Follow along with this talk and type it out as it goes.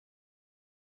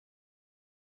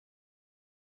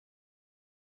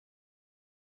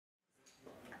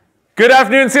Good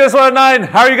afternoon, CS109.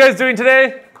 How are you guys doing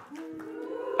today?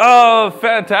 Oh,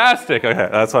 fantastic. Okay,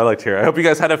 that's what I like to hear. I hope you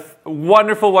guys had a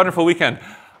wonderful, wonderful weekend.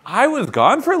 I was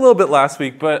gone for a little bit last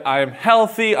week, but I'm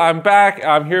healthy, I'm back,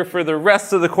 I'm here for the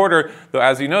rest of the quarter, though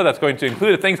as you know, that's going to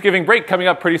include a Thanksgiving break coming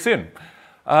up pretty soon.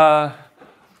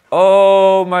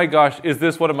 Oh my gosh, is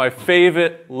this one of my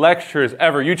favorite lectures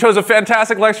ever? You chose a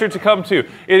fantastic lecture to come to.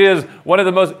 It is one of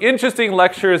the most interesting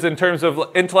lectures in terms of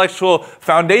intellectual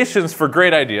foundations for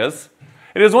great ideas.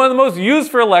 It is one of the most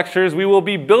useful lectures. We will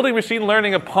be building machine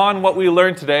learning upon what we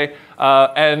learned today,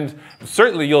 and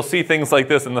certainly you'll see things like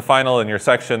this in the final in your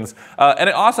sections. And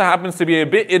it also happens to be a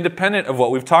bit independent of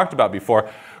what we've talked about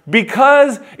before,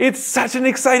 because it's such an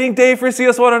exciting day for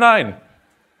CS109.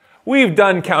 We've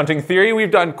done counting theory,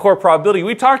 we've done core probability,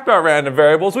 we talked about random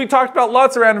variables, we talked about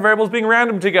lots of random variables being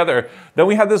random together. Then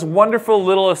we had this wonderful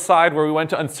little aside where we went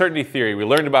to uncertainty theory. We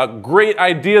learned about great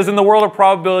ideas in the world of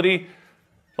probability,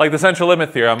 like the central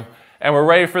limit theorem, and we're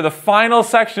ready for the final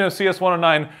section of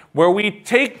CS109 where we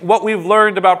take what we've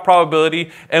learned about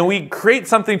probability and we create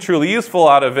something truly useful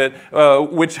out of it,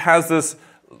 which has this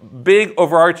big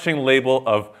overarching label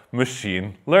of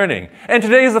machine learning. And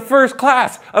today is the first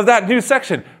class of that new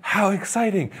section. How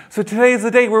exciting. So today is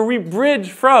the day where we bridge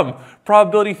from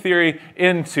probability theory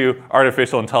into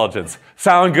artificial intelligence.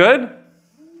 Sound good?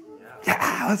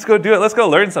 Yeah, let's go do it. Let's go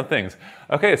learn some things.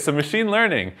 Okay, so machine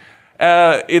learning.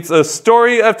 It's a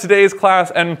story of today's class,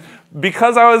 and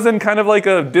because I was in kind of like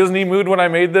a Disney mood when I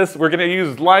made this, we're going to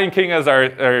use Lion King as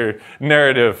our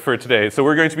narrative for today. So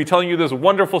we're going to be telling you this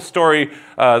wonderful story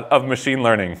of machine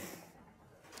learning.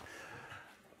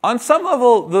 On some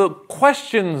level, the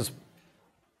questions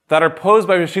that are posed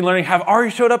by machine learning have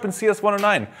already showed up in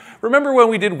CS109. Remember when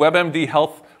we did WebMD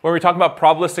Health, where we talked about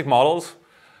probabilistic models?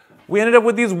 We ended up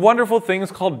with these wonderful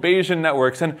things called Bayesian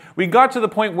networks, and we got to the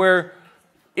point where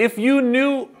if you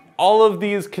knew all of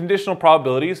these conditional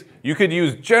probabilities, you could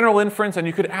use general inference and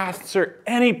you could answer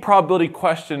any probability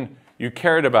question you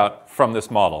cared about from this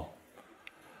model.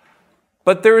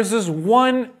 But there is this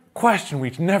one question we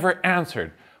never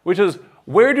answered, which is,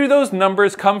 where do those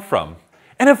numbers come from?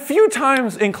 And a few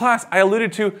times in class I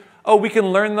alluded to, oh, we can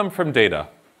learn them from data.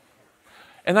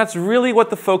 And that's really what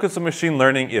the focus of machine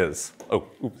learning is. Oh,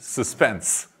 oops,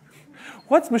 suspense.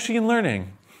 What's machine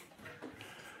learning?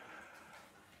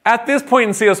 At this point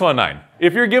in CS109,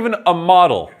 if you're given a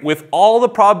model with all the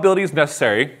probabilities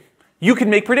necessary, you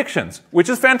can make predictions, which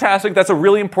is fantastic. That's a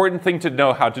really important thing to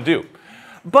know how to do.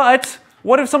 But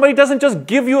what if somebody doesn't just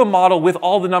give you a model with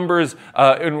all the numbers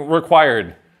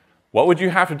required? What would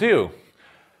you have to do?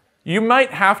 You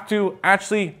might have to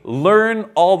actually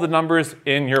learn all the numbers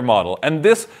in your model. And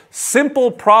this simple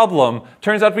problem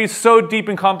turns out to be so deep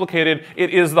and complicated,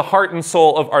 it is the heart and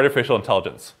soul of artificial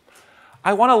intelligence.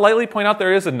 I want to lightly point out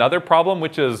there is another problem,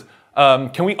 which is,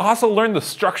 can we also learn the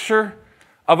structure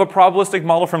of a probabilistic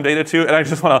model from data too? And I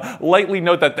just want to lightly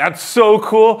note that that's so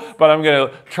cool, but I'm going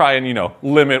to try and,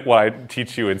 limit what I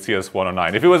teach you in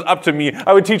CS109. If it was up to me,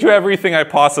 I would teach you everything I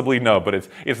possibly know, but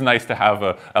it's nice to have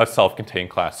a self-contained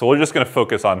class. So we're just going to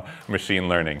focus on machine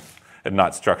learning and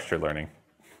not structure learning.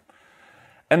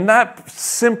 And that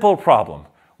simple problem,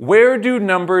 where do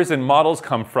numbers and models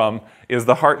come from, is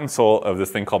the heart and soul of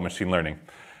this thing called machine learning.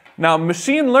 Now,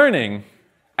 machine learning,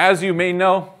 as you may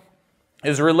know,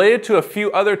 is related to a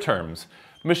few other terms.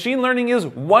 Machine learning is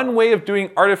one way of doing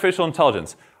artificial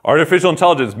intelligence. Artificial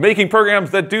intelligence, making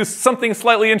programs that do something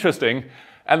slightly interesting.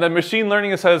 And then machine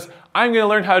learning says, I'm going to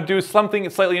learn how to do something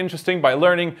slightly interesting by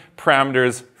learning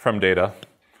parameters from data.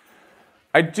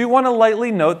 I do want to lightly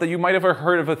note that you might have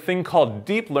heard of a thing called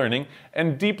deep learning,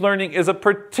 and deep learning is a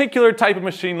particular type of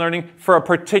machine learning for a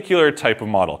particular type of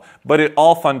model. But it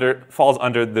all falls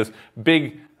under this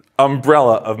big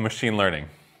umbrella of machine learning.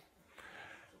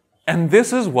 And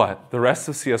this is what the rest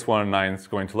of CS109 is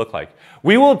going to look like.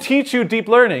 We will teach you deep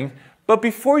learning, but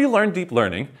before you learn deep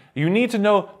learning, you need to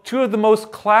know two of the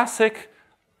most classic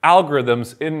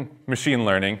algorithms in machine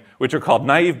learning, which are called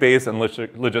naive Bayes and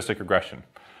logistic regression.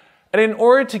 And in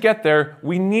order to get there,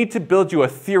 we need to build you a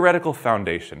theoretical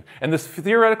foundation. And this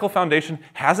theoretical foundation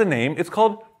has a name. It's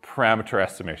called parameter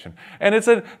estimation. And it's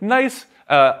a nice,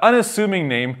 unassuming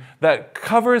name that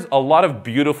covers a lot of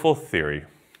beautiful theory.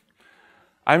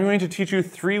 I'm going to teach you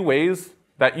 3 ways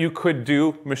that you could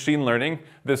do machine learning,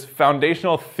 this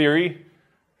foundational theory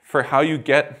for how you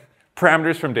get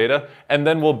parameters from data, and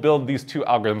then we'll build these 2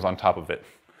 algorithms on top of it.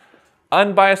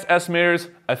 Unbiased estimators,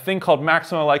 a thing called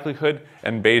maximum likelihood,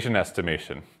 and Bayesian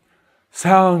estimation.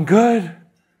 Sound good?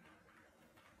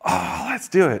 Oh, let's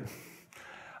do it.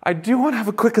 I do want to have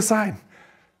a quick aside.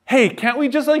 Hey, can't we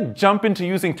just jump into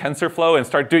using TensorFlow and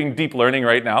start doing deep learning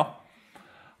right now?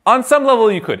 On some level,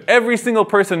 you could. Every single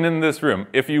person in this room,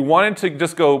 if you wanted to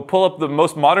just go pull up the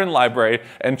most modern library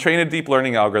and train a deep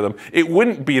learning algorithm, it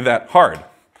wouldn't be that hard.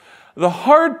 The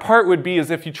hard part would be is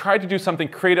if you tried to do something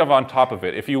creative on top of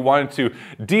it, if you wanted to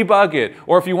debug it,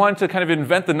 or if you wanted to kind of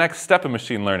invent the next step of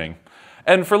machine learning.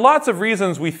 And for lots of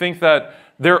reasons, we think that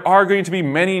there are going to be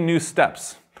many new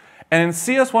steps. And in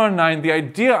CS109, the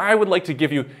idea I would like to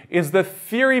give you is the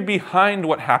theory behind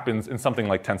what happens in something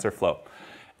like TensorFlow.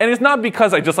 And it's not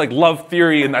because I just love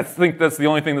theory and I think that's the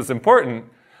only thing that's important,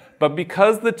 but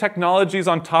because the technologies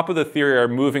on top of the theory are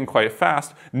moving quite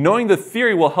fast, knowing the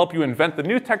theory will help you invent the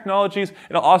new technologies,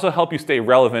 and it'll also help you stay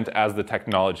relevant as the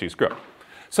technologies grow.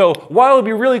 So while it'd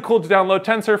be really cool to download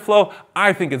TensorFlow,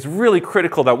 I think it's really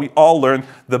critical that we all learn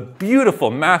the beautiful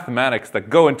mathematics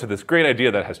that go into this great idea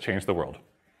that has changed the world.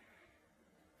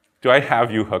 Do I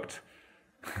have you hooked?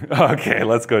 Okay,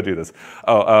 let's go do this.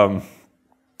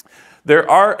 There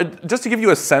are, just to give you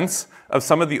a sense of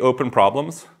some of the open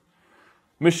problems,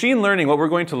 machine learning, what we're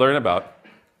going to learn about,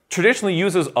 traditionally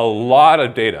uses a lot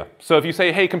of data. So if you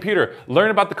say, hey, computer,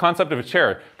 learn about the concept of a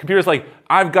chair, computer's like,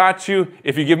 I've got you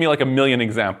if you give me like 1,000,000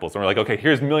 examples. And we're like, okay,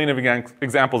 here's 1,000,000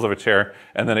 examples of a chair,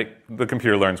 and then the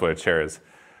computer learns what a chair is.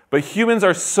 But humans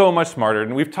are so much smarter,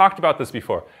 and we've talked about this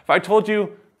before. If I told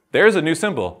you, there's a new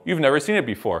symbol, you've never seen it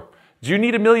before. Do you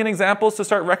need 1,000,000 examples to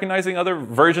start recognizing other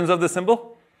versions of the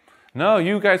symbol? No,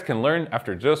 you guys can learn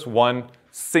after just one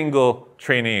single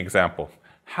training example.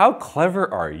 How clever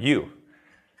are you?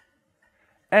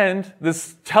 And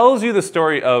this tells you the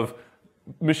story of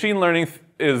machine learning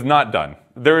is not done.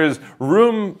 There is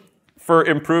room for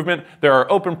improvement. There are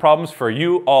open problems for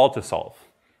you all to solve.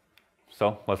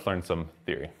 So let's learn some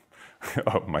theory.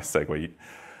 Oh, my segue.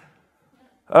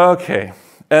 Okay,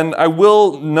 and I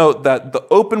will note that the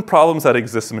open problems that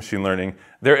exist in machine learning,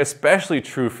 they're especially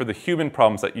true for the human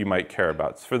problems that you might care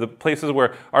about. For the places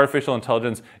where artificial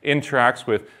intelligence interacts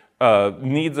with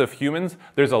needs of humans,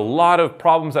 there's a lot of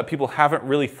problems that people haven't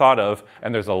really thought of,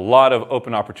 and there's a lot of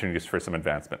open opportunities for some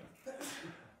advancement.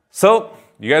 So,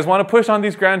 you guys want to push on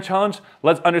these grand challenges?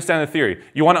 Let's understand the theory.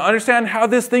 You want to understand how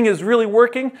this thing is really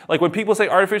working? Like when people say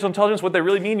artificial intelligence, what they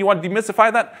really mean, you want to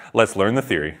demystify that? Let's learn the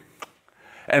theory.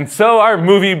 And so our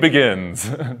movie begins.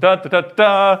 Da, da, da,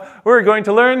 da. We're going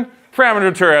to learn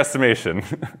parameter estimation.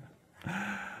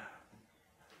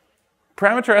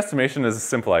 Parameter estimation is a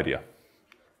simple idea.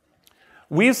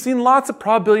 We've seen lots of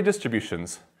probability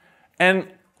distributions, and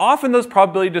often those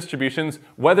probability distributions,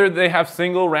 whether they have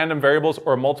single random variables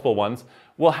or multiple ones,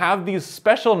 will have these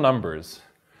special numbers.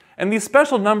 And these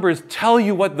special numbers tell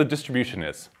you what the distribution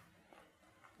is.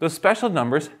 Those special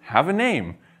numbers have a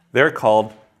name. They're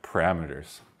called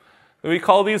parameters. We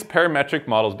call these parametric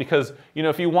models because,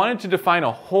 if you wanted to define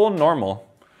a whole normal,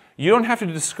 you don't have to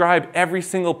describe every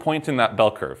single point in that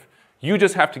bell curve. You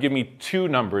just have to give me two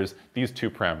numbers, these two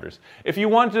parameters. If you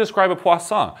want to describe a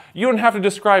Poisson, you don't have to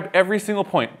describe every single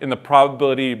point in the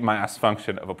probability mass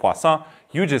function of a Poisson.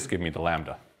 You just give me the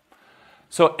lambda.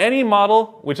 So any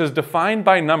model which is defined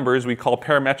by numbers we call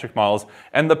parametric models,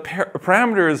 and the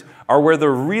parameters are where the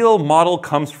real model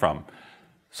comes from.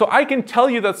 So I can tell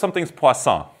you that something's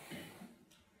Poisson.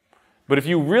 But if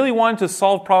you really wanted to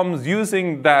solve problems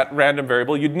using that random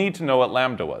variable, you'd need to know what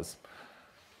lambda was.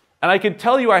 And I could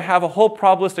tell you I have a whole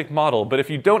probabilistic model, but if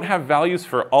you don't have values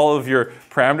for all of your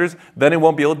parameters, then it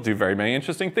won't be able to do very many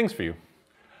interesting things for you.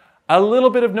 A little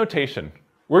bit of notation.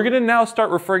 We're going to now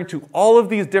start referring to all of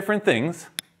these different things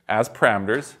as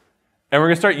parameters, and we're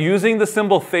going to start using the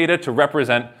symbol theta to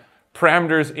represent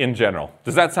parameters in general.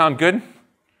 Does that sound good?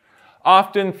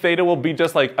 Often theta will be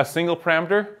just like a single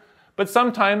parameter, but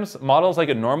sometimes models like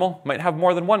a normal might have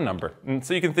more than one number, and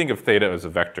so you can think of theta as a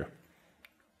vector.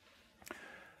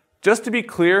 Just to be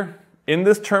clear, in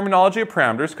this terminology of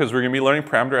parameters, because we're going to be learning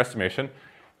parameter estimation,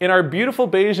 in our beautiful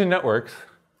Bayesian networks,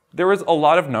 there is a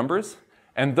lot of numbers,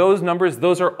 and those numbers,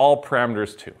 those are all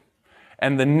parameters too.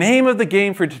 And the name of the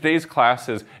game for today's class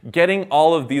is getting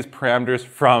all of these parameters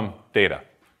from data.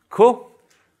 Cool?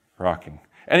 Rocking.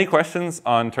 Any questions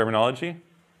on terminology?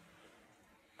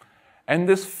 And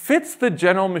this fits the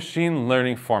general machine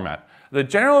learning format. The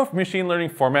general machine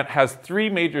learning format has three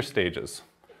major stages.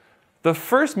 The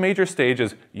first major stage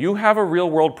is you have a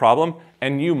real-world problem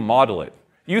and you model it.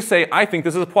 You say, I think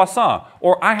this is a Poisson,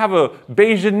 or I have a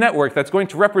Bayesian network that's going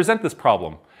to represent this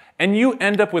problem. And you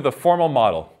end up with a formal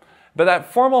model. But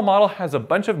that formal model has a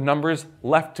bunch of numbers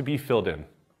left to be filled in.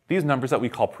 These numbers that we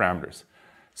call parameters.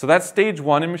 So that's stage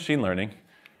one in machine learning.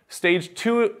 Stage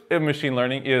two in machine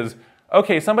learning is,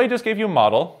 okay, somebody just gave you a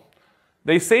model.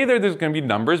 They say there's going to be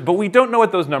numbers, but we don't know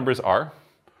what those numbers are.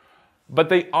 But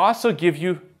they also give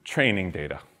you training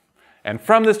data. And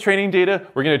from this training data,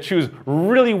 we're going to choose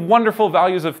really wonderful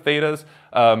values of thetas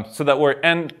so that we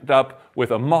end up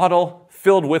with a model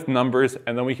filled with numbers,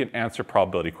 and then we can answer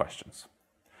probability questions.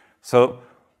 So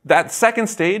that second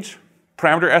stage,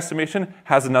 parameter estimation,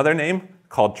 has another name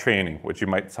called training, which you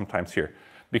might sometimes hear,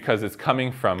 because it's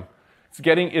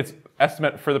getting its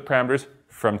estimate for the parameters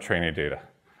from training data.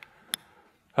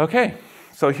 Okay,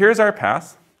 so here's our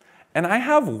path, and I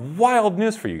have wild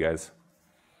news for you guys.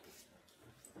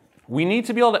 We need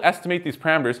to be able to estimate these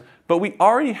parameters, but we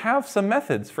already have some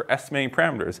methods for estimating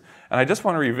parameters, and I just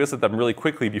want to revisit them really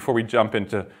quickly before we jump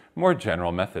into more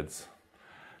general methods.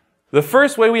 The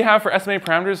first way we have for estimating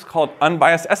parameters is called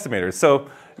unbiased estimators. So,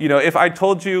 if I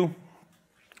told you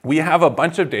we have a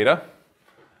bunch of data,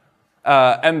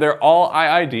 and they're all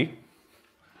IID,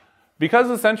 because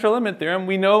of the central limit theorem,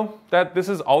 we know that this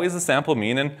is always the sample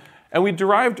mean, and we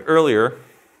derived earlier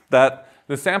that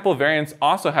the sample variance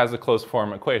also has a closed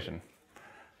form equation.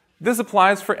 This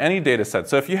applies for any data set.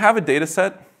 So if you have a data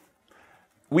set,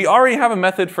 we already have a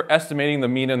method for estimating the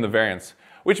mean and the variance,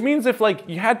 which means if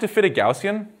you had to fit a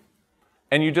Gaussian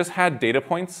and you just had data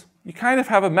points, you kind of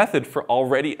have a method for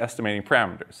already estimating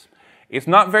parameters. It's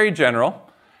not very general.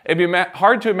 It'd be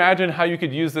hard to imagine how you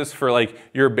could use this for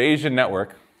your Bayesian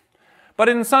network. But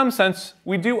in some sense,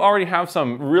 we do already have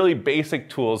some really basic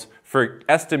tools for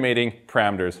estimating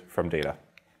parameters from data.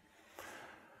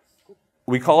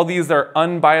 We call these our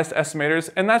unbiased estimators,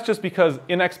 and that's just because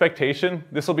in expectation,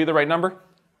 this will be the right number.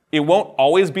 It won't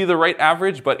always be the right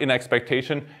average, but in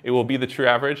expectation, it will be the true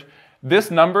average. This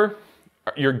number,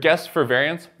 your guess for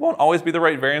variance, won't always be the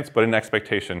right variance, but in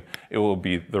expectation, it will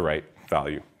be the right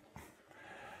value.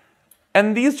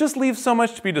 And these just leave so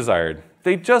much to be desired.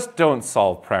 They just don't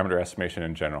solve parameter estimation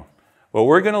in general. What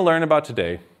we're going to learn about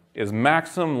today is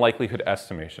maximum likelihood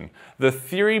estimation, the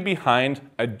theory behind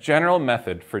a general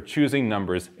method for choosing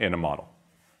numbers in a model.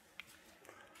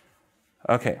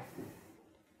 Okay.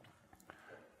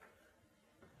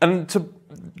 And to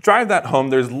drive that home,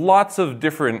 there's lots of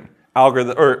different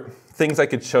algorithms or things I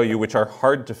could show you which are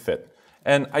hard to fit.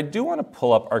 And I do want to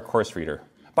pull up our course reader.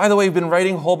 By the way, we've been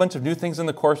writing a whole bunch of new things in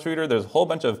the course reader. There's a whole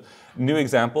bunch of new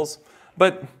examples.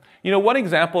 But one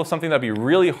example of something that'd be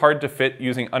really hard to fit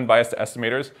using unbiased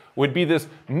estimators would be this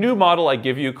new model I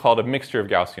give you called a mixture of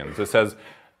Gaussians. It says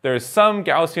there's some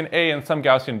Gaussian A and some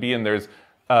Gaussian B, and there's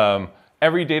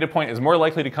every data point is more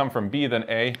likely to come from B than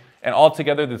A. And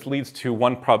altogether, this leads to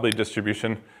one probability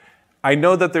distribution. I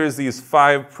know that there's these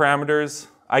 5 parameters.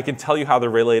 I can tell you how they're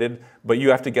related, but you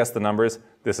have to guess the numbers.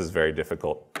 This is very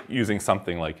difficult using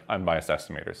something like unbiased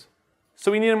estimators.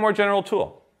 So we need a more general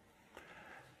tool.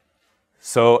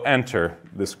 So enter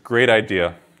this great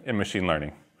idea in machine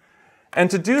learning. And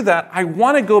to do that, I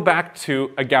want to go back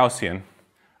to a Gaussian.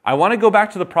 I want to go back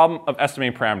to the problem of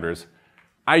estimating parameters.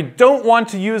 I don't want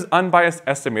to use unbiased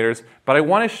estimators, but I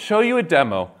want to show you a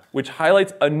demo which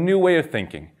highlights a new way of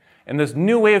thinking. And this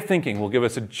new way of thinking will give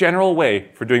us a general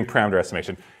way for doing parameter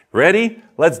estimation. Ready?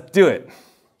 Let's do it.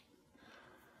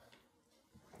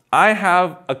 I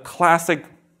have a classic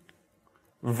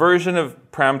version of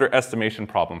parameter estimation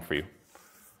problem for you.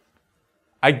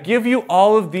 I give you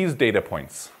all of these data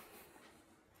points.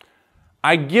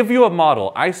 I give you a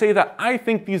model. I say that I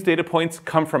think these data points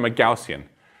come from a Gaussian.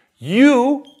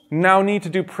 You now need to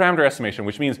do parameter estimation,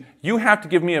 which means you have to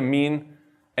give me a mean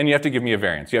and you have to give me a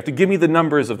variance. You have to give me the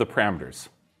numbers of the parameters.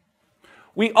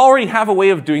 We already have a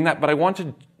way of doing that, but I want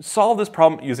to solve this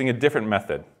problem using a different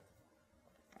method.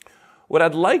 What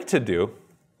I'd like to do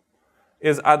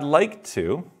is I'd like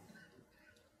to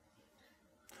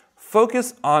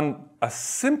focus on a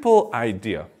simple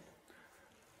idea.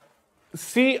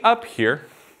 See up here,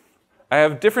 I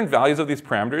have different values of these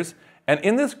parameters, and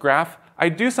in this graph, I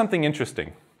do something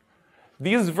interesting.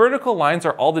 These vertical lines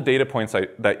are all the data points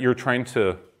that you're trying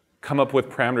to come up with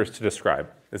parameters to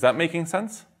describe. Is that making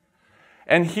sense?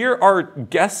 And here are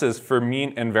guesses for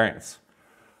mean and variance.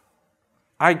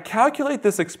 I calculate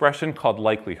this expression called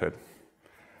likelihood.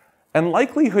 And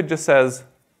likelihood just says,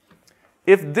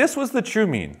 if this was the true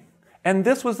mean and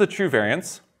this was the true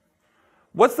variance,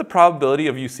 what's the probability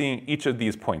of you seeing each of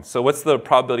these points? So what's the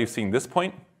probability of seeing this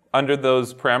point under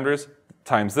those parameters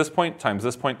times this point, times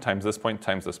this point, times this point,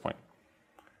 times this point?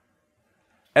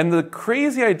 And the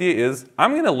crazy idea is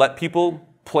I'm going to let people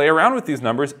play around with these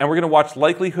numbers, and we're going to watch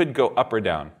likelihood go up or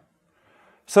down.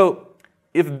 So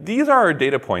if these are our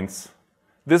data points,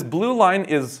 this blue line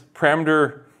is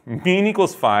parameter mean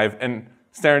equals 5 and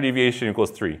standard deviation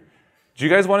equals 3. Do you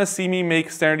guys want to see me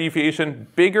make standard deviation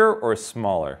bigger or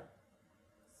smaller?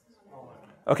 Smaller.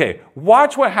 Okay,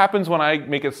 watch what happens when I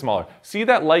make it smaller. See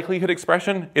that likelihood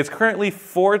expression? It's currently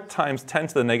 4 times 10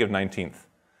 to the negative 19th.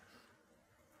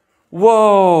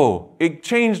 Whoa, it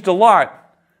changed a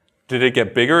lot. Did it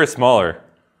get bigger or smaller?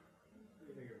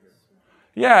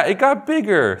 Yeah, it got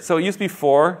bigger. So it used to be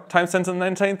 4 times 10 to the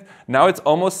 19th. Now it's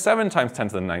almost 7 times 10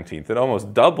 to the 19th. It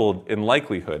almost doubled in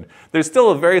likelihood. There's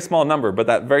still a very small number, but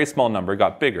that very small number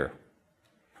got bigger.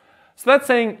 So that's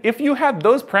saying if you had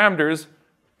those parameters,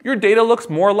 your data looks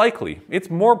more likely. It's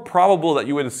more probable that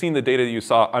you would have seen the data that you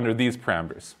saw under these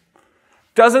parameters.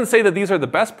 Doesn't say that these are the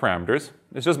best parameters.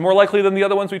 It's just more likely than the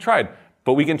other ones we tried.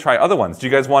 But we can try other ones. Do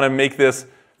you guys want to make this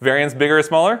variance bigger or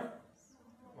smaller?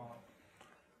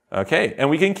 Okay, and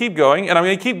we can keep going, and I'm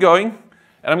going to keep going,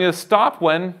 and I'm going to stop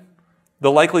when the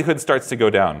likelihood starts to go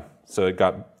down. So it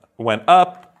went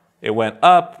up, it went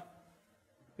up,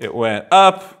 it went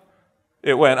up,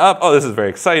 it went up. Oh, this is very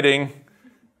exciting.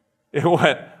 It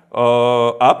went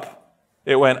up,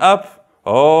 it went up.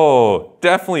 Oh,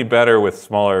 definitely better with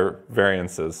smaller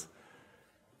variances.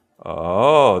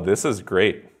 Oh, this is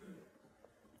great.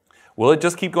 Will it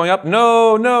just keep going up?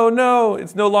 No, no, no,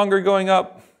 it's no longer going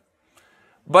up.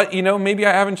 But, you know, maybe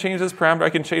I haven't changed this parameter. I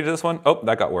can change this one. Oh,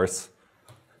 that got worse.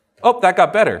 Oh, that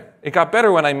got better. It got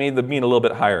better when I made the mean a little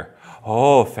bit higher.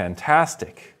 Oh,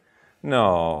 fantastic.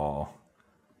 No.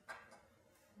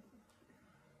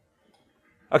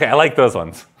 Okay, I like those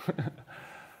ones.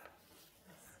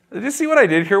 Did you see what I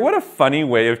did here? What a funny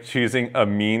way of choosing a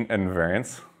mean and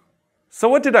variance. So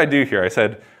what did I do here? I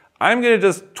said, I'm going to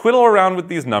just twiddle around with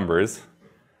these numbers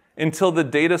until the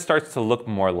data starts to look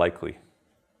more likely.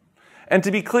 And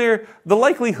to be clear, the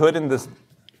likelihood in this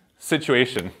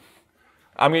situation,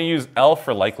 I'm going to use L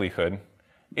for likelihood.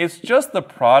 It's just the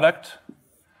product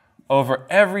over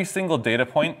every single data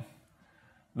point,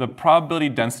 the probability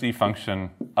density function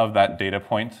of that data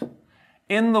point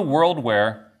in the world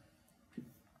where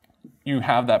you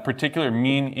have that particular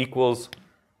mean equals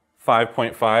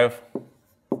 5.5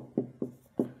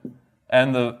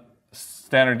 and the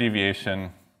standard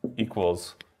deviation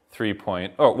equals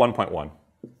 1.1.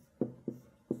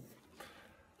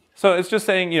 So it's just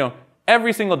saying, you know,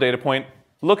 every single data point,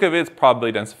 look at its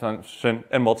probability density function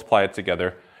and multiply it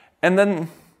together. And then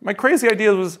my crazy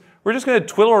idea was we're just going to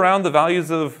twiddle around the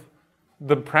values of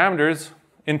the parameters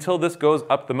until this goes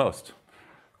up the most.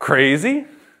 Crazy?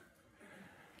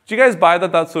 Do you guys buy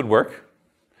that this would work?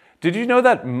 Did you know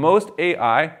that most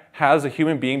AI has a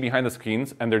human being behind the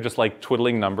screens and they're just like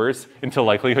twiddling numbers until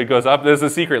likelihood goes up? There's a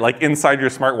secret, like inside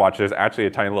your smartwatch, there's actually a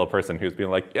tiny little person who's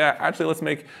being like, yeah, actually let's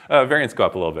make variance go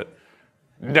up a little bit.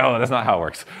 No, that's not how it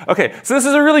works. Okay, so this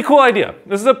is a really cool idea.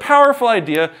 This is a powerful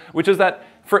idea, which is that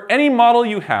for any model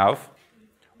you have,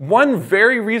 one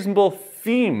very reasonable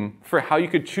theme for how you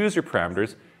could choose your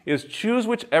parameters is choose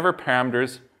whichever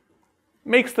parameters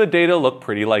makes the data look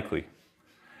pretty likely.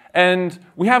 And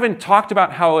we haven't talked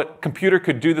about how a computer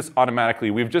could do this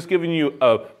automatically. We've just given you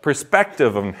a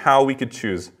perspective on how we could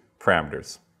choose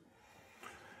parameters.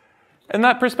 And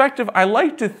that perspective, I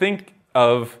like to think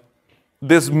of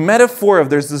this metaphor of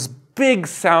there's this big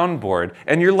soundboard,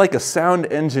 and you're like a sound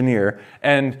engineer,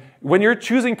 and when you're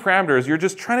choosing parameters, you're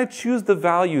just trying to choose the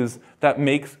values that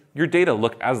makes your data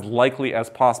look as likely as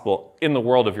possible in the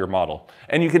world of your model.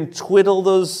 And you can twiddle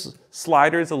those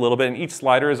sliders a little bit, and each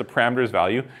slider is a parameter's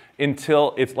value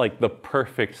until it's like the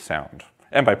perfect sound.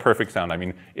 And by perfect sound, I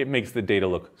mean it makes the data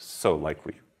look so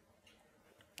likely.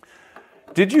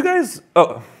 Did you guys,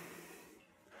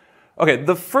 okay,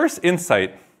 the first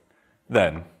insight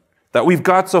then that we've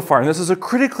got so far, and this is a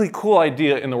critically cool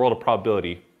idea in the world of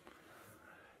probability,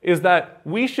 is that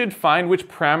we should find which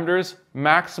parameters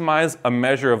maximize a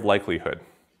measure of likelihood.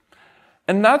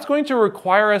 And that's going to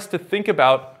require us to think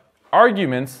about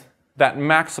arguments that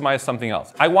maximize something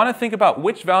else. I want to think about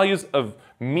which values of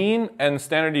mean and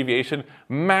standard deviation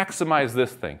maximize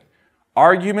this thing.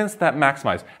 Arguments that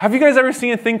maximize. Have you guys ever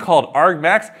seen a thing called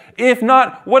argmax? If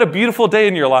not, what a beautiful day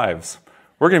in your lives.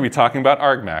 We're going to be talking about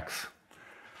argmax.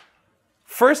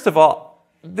 First of all,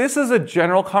 this is a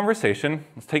general conversation.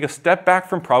 Let's take a step back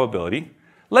from probability.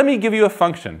 Let me give you a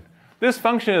function. This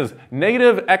function is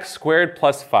negative x squared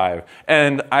plus 5.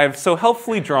 And I've so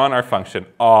helpfully drawn our function.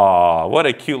 Aw, what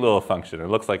a cute little function. It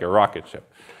looks like a rocket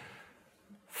ship.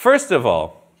 First of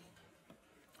all,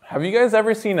 have you guys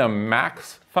ever seen a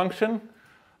max function?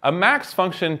 A max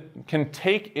function can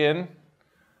take in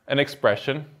an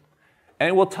expression, and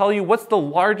it will tell you what's the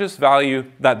largest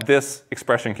value that this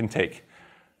expression can take.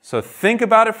 So think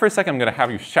about it for a second. I'm going to have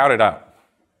you shout it out.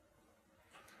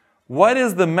 What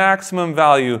is the maximum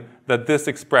value that this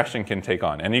expression can take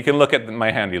on? And you can look at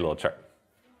my handy little chart.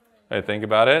 Right, think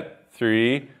about it.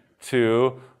 3,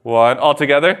 2, 1. All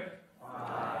together?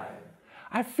 5.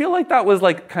 I feel like that was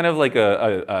like kind of like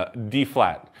a D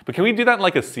flat. But can we do that in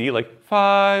like a C? Like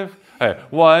 5. Okay,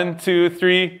 1, 2,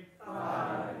 3.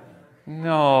 5.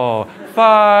 No,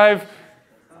 5.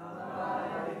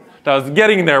 That was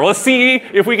getting there. Let's see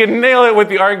if we can nail it with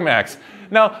the argmax.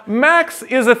 Now, max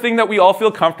is a thing that we all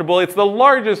feel comfortable. It's the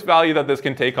largest value that this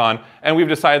can take on, and we've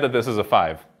decided that this is a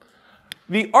 5.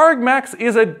 The argmax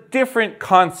is a different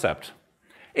concept.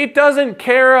 It doesn't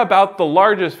care about the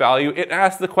largest value. It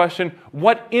asks the question,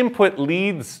 what input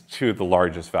leads to the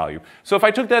largest value? So if I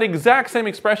took that exact same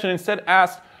expression and instead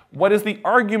asked, what is the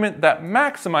argument that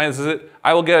maximizes it,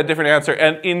 I will get a different answer.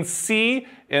 And in C,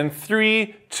 in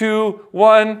 3, 2,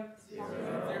 1,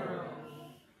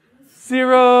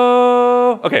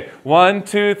 0. Okay, 1,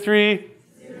 2, 3.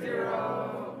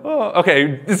 0. Oh,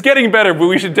 okay, it's getting better, but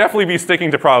we should definitely be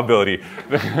sticking to probability.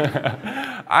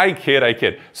 I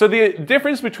kid. So the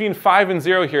difference between 5 and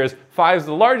 0 here is 5 is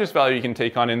the largest value you can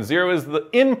take on, and 0 is the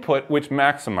input which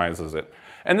maximizes it.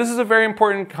 And this is a very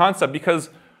important concept because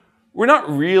we're not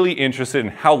really interested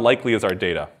in how likely is our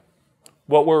data.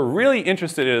 What we're really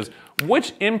interested in is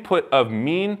which input of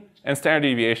mean and standard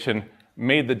deviation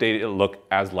made the data look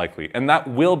as likely, and that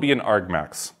will be an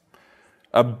argmax.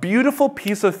 A beautiful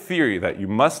piece of theory that you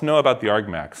must know about the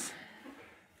argmax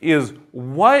is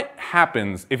what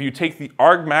happens if you take the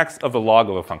argmax of the log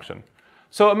of a function.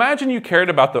 So imagine you cared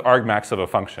about the argmax of a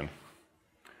function.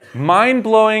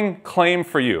 Mind-blowing claim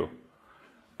for you.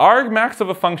 Argmax of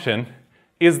a function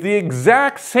is the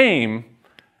exact same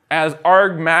as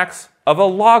argmax of a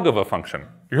log of a function.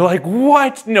 You're like,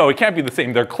 what? No, it can't be the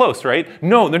same. They're close, right?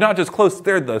 No, they're not just close,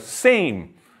 they're the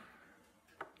same.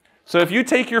 So if you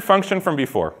take your function from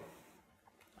before,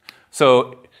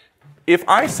 so if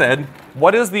I said,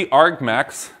 what is the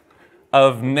argmax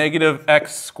of negative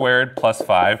x squared plus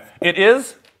 5? It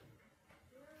is?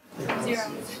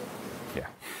 0. Yeah.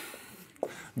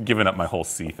 Giving up my whole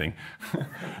C thing.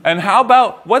 And how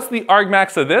about, what's the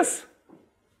argmax of this?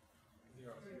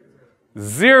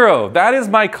 0. That is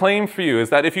my claim for you, is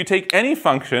that if you take any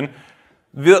function,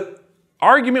 the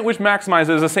argument which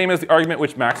maximizes is the same as the argument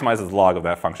which maximizes the log of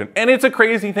that function. And it's a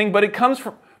crazy thing, but it comes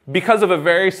from, because of a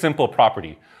very simple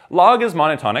property. Log is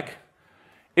monotonic.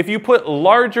 If you put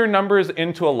larger numbers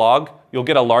into a log, you'll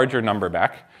get a larger number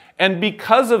back. And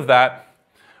because of that,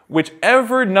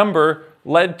 whichever number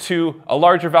led to a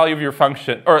larger value of your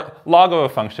function, or log of a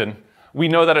function, we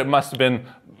know that it must have been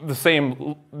the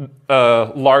same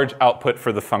large output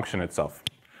for the function itself.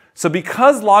 So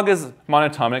because log is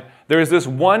monotonic, there is this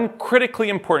one critically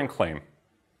important claim.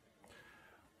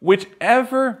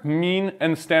 Whichever mean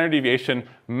and standard deviation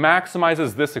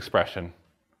maximizes this expression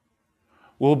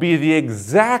will be the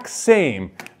exact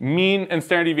same mean and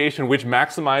standard deviation which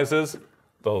maximizes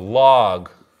the log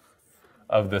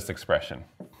of this expression.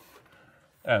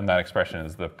 And that expression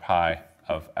is the pi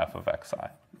of f of xi.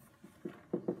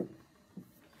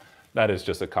 That is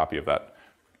just a copy of that.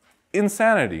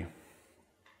 Insanity.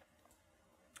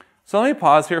 So let me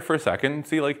pause here for a second and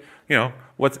see, like,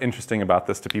 what's interesting about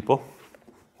this to people.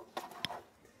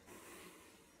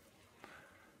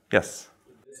 Yes?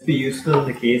 Would this be useful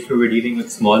in the case where we're dealing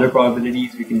with smaller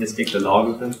probabilities? We can just take the log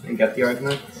of them and get the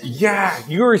argument? Yeah,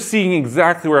 you're seeing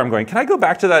exactly where I'm going. Can I go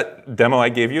back to that demo I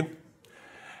gave you?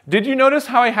 Did you notice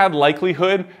how I had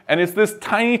likelihood, and it's this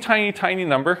tiny, tiny, tiny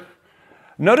number?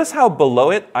 Notice how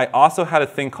below it, I also had a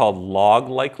thing called log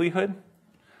likelihood.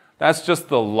 That's just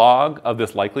the log of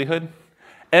this likelihood.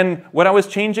 And when I was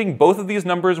changing, both of these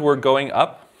numbers were going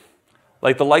up.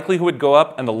 Like the likelihood would go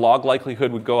up and the log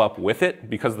likelihood would go up with it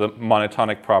because of the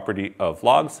monotonic property of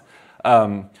logs.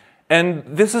 And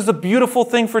this is a beautiful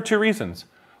thing for two reasons.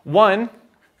 One,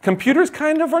 computers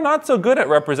kind of are not so good at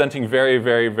representing very,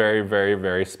 very, very, very,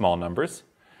 very small numbers.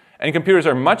 And computers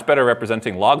are much better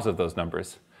representing logs of those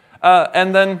numbers.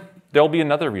 And then there'll be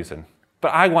another reason. But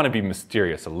I want to be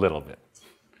mysterious a little bit.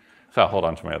 So I'll hold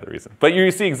on to my other reason. But you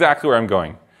see exactly where I'm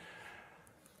going.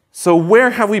 So where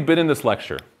have we been in this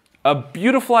lecture? A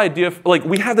beautiful idea, like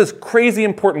we have this crazy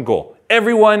important goal.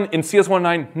 Everyone in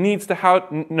CS109 needs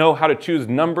to know how to choose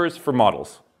numbers for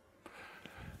models.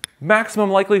 Maximum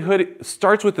likelihood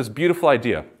starts with this beautiful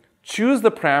idea. Choose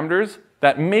the parameters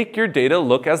that make your data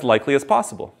look as likely as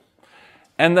possible.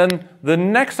 And then the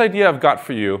next idea I've got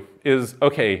for you is,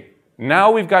 okay,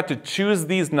 now we've got to choose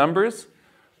these numbers.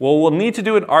 Well, we'll need to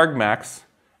do an argmax,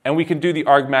 and we can do the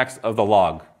argmax of the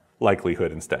log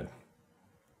likelihood instead.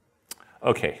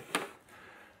 Okay.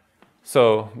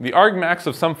 So the argmax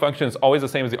of some function is always the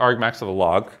same as the argmax of a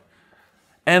log.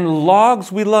 And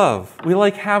logs we love. We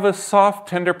like have a soft,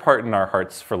 tender part in our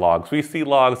hearts for logs. We see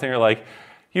logs and you're like,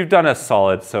 you've done us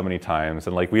solid so many times.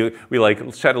 And like we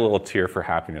like shed a little tear for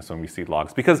happiness when we see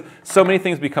logs because so many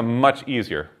things become much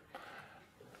easier.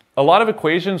 A lot of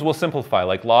equations will simplify,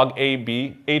 like log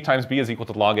A times B is equal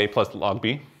to log A plus log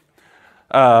B.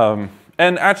 And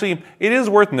actually, it is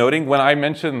worth noting when I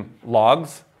mention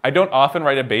logs, I don't often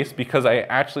write a base because I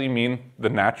actually mean the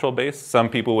natural base. Some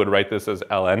people would write this as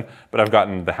ln, but I've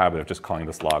gotten the habit of just calling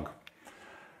this log.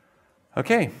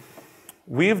 Okay,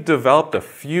 we've developed a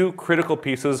few critical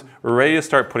pieces. We're ready to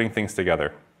start putting things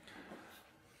together.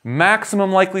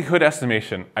 Maximum likelihood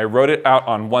estimation. I wrote it out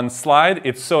on one slide.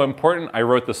 It's so important. I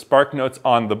wrote the Spark notes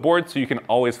on the board so you can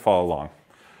always follow along.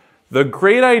 The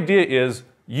great idea is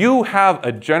you have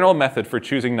a general method for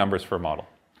choosing numbers for a model.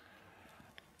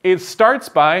 It starts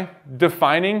by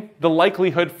defining the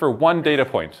likelihood for one data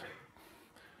point.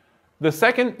 The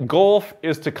second goal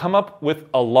is to come up with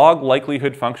a log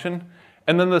likelihood function.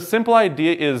 And then the simple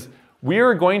idea is we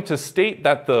are going to state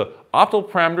that the optimal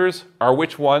parameters are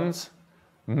which ones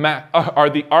are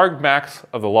the argmax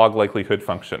of the log likelihood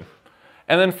function.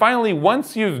 And then finally,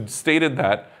 once you've stated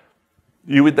that,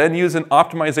 you would then use an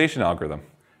optimization algorithm.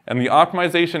 And the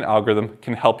optimization algorithm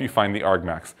can help you find the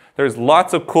argmax. There's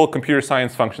lots of cool computer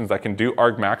science functions that can do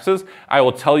argmaxes. I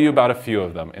will tell you about a few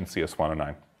of them in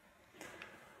CS109.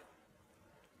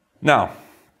 Now,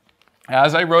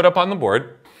 as I wrote up on the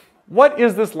board, what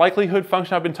is this likelihood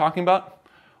function I've been talking about?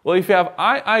 Well, if you have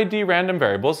IID random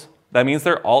variables, that means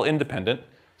they're all independent.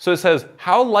 So it says,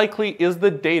 how likely is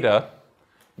the data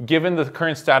given the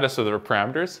current status of their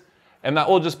parameters? And that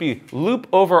will just be loop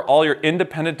over all your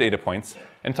independent data points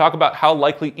and talk about how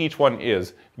likely each one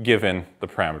is given the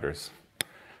parameters.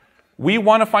 We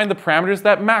want to find the parameters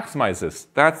that maximize this.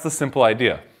 That's the simple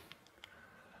idea.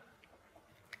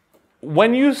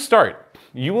 When you start,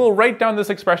 you will write down this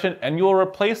expression and you will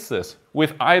replace this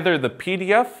with either the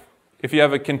PDF, if you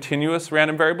have a continuous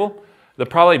random variable, the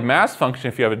probability mass function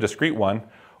if you have a discrete one,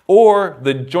 or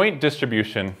the joint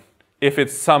distribution if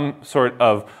it's some sort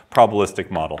of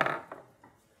probabilistic model.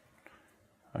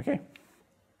 Okay.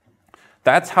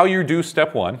 That's how you do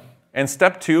step one. And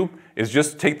step two is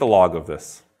just take the log of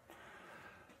this.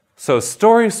 So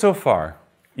stories so far.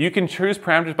 You can choose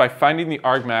parameters by finding the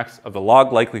argmax of the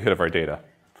log likelihood of our data.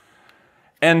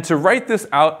 And to write this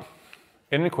out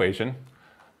in an equation,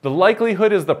 the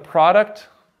likelihood is the product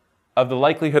of the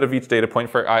likelihood of each data point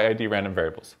for IID random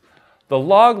variables. The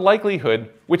log likelihood,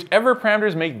 whichever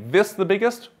parameters make this the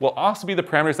biggest, will also be the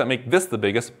parameters that make this the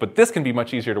biggest, but this can be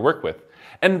much easier to work with.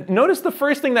 And notice the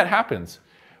first thing that happens.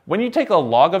 When you take a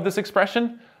log of this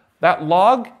expression, that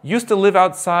log used to live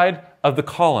outside of the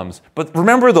columns. But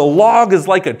remember, the log is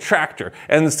like a tractor,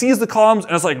 and it sees the columns,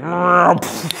 and it's like,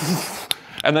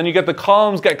 and then you get the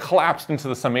columns get collapsed into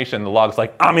the summation. The log's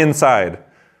like, I'm inside.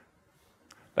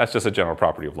 That's just a general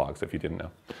property of logs, if you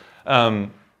didn't know.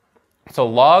 So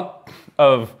log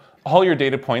of all your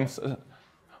data points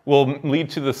will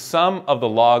lead to the sum of the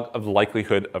log of the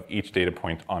likelihood of each data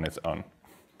point on its own.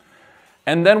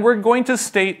 And then we're going to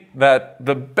state that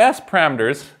the best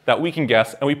parameters that we can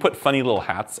guess, and we put funny little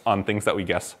hats on things that we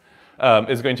guess,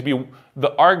 is going to be the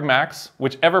argmax,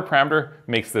 whichever parameter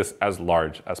makes this as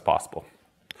large as possible.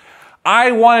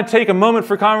 I want to take a moment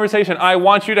for conversation. I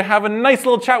want you to have a nice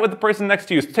little chat with the person next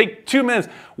to you. Take 2 minutes.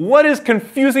 What is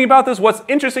confusing about this? What's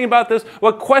interesting about this?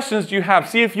 What questions do you have?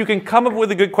 See if you can come up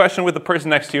with a good question with the person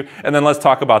next to you, and then let's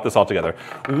talk about this all together.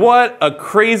 What a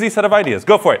crazy set of ideas.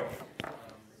 Go for it.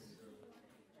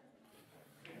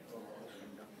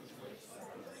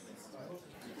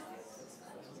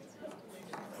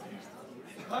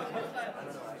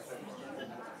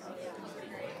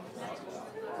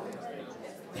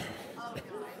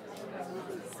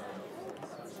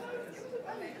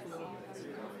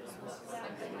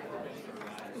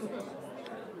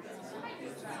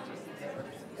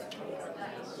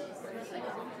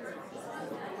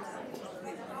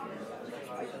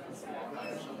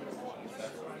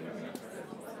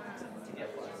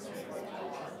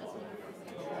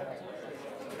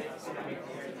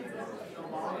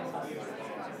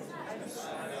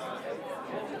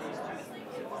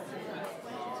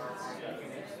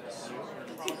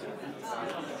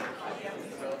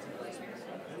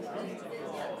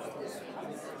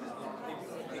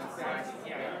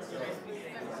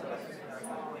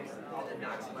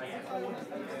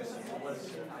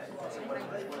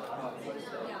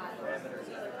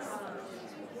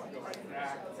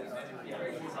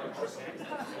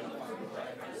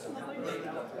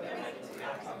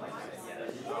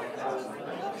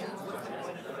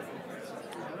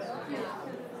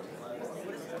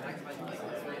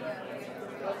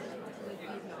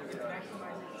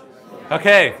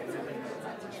 Okay.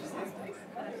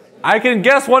 I can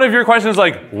guess one of your questions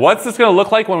like, what's this going to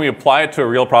look like when we apply it to a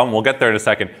real problem? We'll get there in a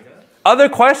second. Other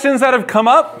questions that have come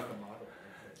up?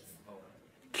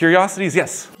 Curiosities,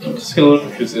 yes? I'm just gonna look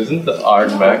because isn't the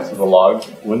argmax of a log,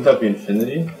 wouldn't that be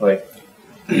infinity? Like,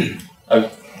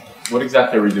 what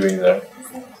exactly are we doing there?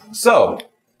 So,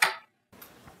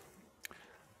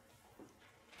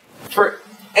 for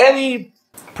any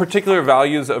particular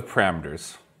values of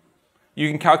parameters, you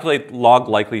can calculate log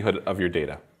likelihood of your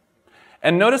data.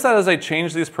 And notice that as I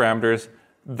change these parameters,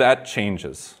 that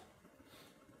changes.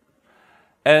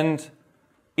 And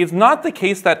it's not the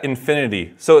case that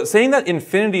infinity, so saying that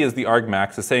infinity is the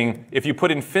argmax is saying if you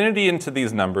put infinity into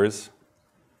these numbers,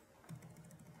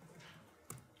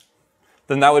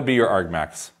 then that would be your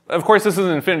argmax. Of course, this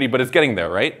isn't infinity, but it's getting there,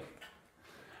 right?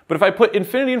 But if I put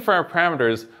infinity in front of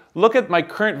parameters, look at my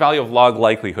current value of log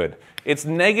likelihood. It's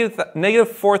negative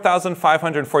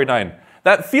 4,549.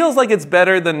 That feels like it's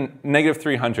better than negative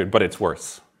 300, but it's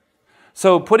worse.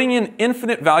 So putting in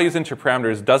infinite values into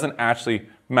parameters doesn't actually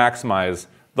maximize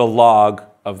the log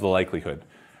of the likelihood.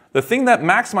 The thing that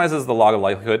maximizes the log of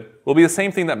likelihood will be the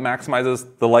same thing that maximizes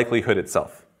the likelihood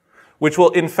itself, which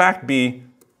will in fact be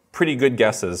pretty good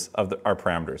guesses of our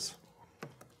parameters.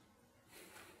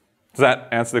 Does that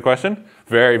answer the question?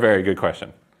 Very, very good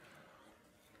question.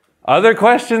 Other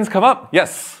questions come up?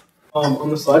 Yes? On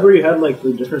the slide where you had like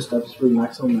the different steps for the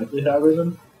maximum likelihood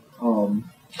algorithm,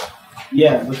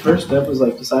 yeah, the first step was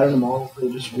like deciding the model for the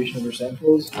distribution of your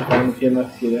samples, define the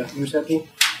PMF, PDF of your sample.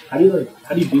 How do you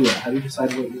do that? How do you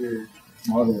decide what your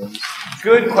model is?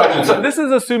 Good question. So this is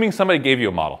assuming somebody gave you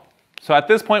a model. So at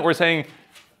this point, we're saying,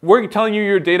 we're telling you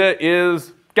your data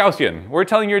is Gaussian. We're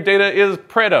telling your data is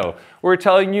Pareto. We're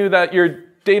telling you that your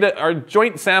data are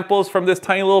joint samples from this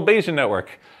tiny little Bayesian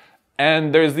network.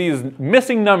 And there's these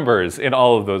missing numbers in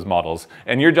all of those models.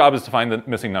 And your job is to find the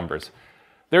missing numbers.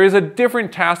 There is a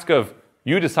different task of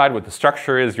you decide what the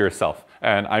structure is yourself.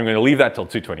 And I'm going to leave that till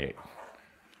 228.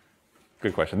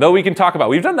 Good question. Though we can talk about,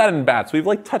 we've done that in BATS. We've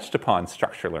like touched upon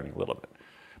structure learning a little bit.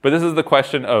 But this is the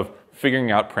question of figuring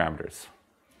out parameters.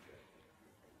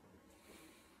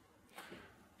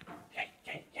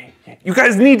 You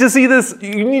guys need to see this.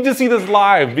 You need to see this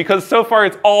live because so far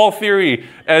it's all theory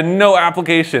and no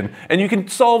application. And you can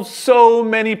solve so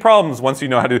many problems once you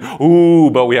know how to,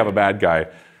 ooh, but we have a bad guy.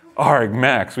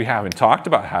 argmax. We haven't talked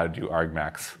about how to do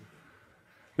argmax.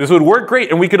 This would work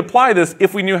great, and we could apply this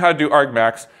if we knew how to do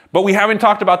argmax, but we haven't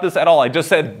talked about this at all. I just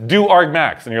said, do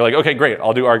argmax, and you're like, okay, great,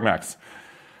 I'll do argmax.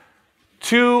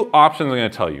 Two options I'm going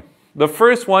to tell you. The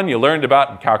first one you learned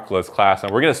about in calculus class,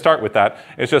 and we're going to start with that.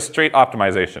 It's just straight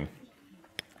optimization.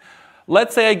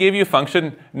 Let's say I gave you a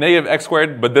function, negative x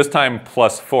squared, but this time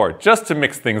plus 4, just to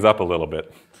mix things up a little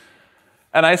bit.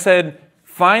 And I said,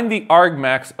 find the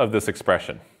argmax of this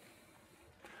expression.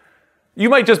 You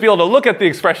might just be able to look at the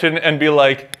expression and be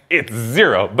like, it's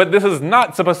 0. But this is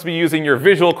not supposed to be using your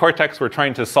visual cortex. We're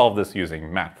trying to solve this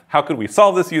using math. How could we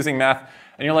solve this using math?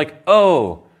 And you're like,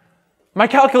 oh, my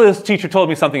calculus teacher told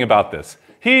me something about this.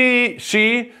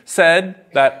 She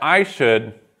said that I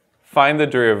should find the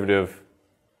derivative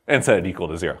and set it equal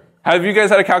to 0. Have you guys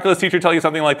had a calculus teacher tell you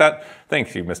something like that?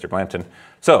 Thank you, Mr. Blanton.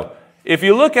 So if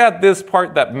you look at this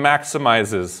part that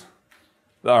maximizes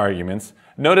the arguments,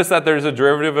 notice that there's a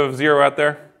derivative of 0 out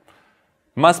there.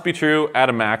 Must be true at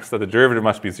a max that the derivative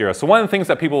must be 0. So one of the things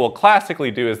that people will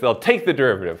classically do is they'll take the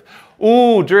derivative.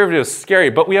 Ooh, derivative is scary,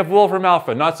 but we have Wolfram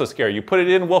alpha, not so scary. You put it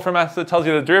in, Wolfram alpha tells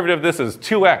you the derivative, this is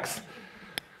 2x.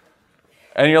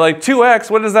 And you're like, 2x,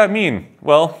 what does that mean?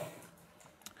 Well,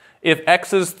 if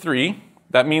x is 3,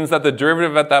 that means that the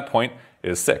derivative at that point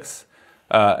is 6.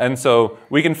 And so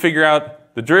we can figure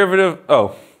out the derivative,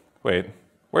 oh, wait,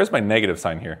 where's my negative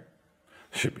sign here?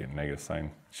 Should be a negative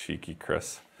sign, cheeky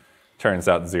Chris. Turns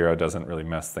out 0 doesn't really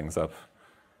mess things up.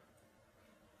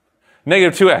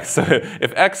 Negative 2x, so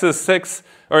if x is 6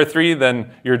 or 3, then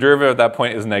your derivative at that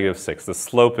point is negative 6. The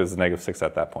slope is negative 6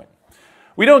 at that point.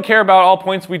 We don't care about all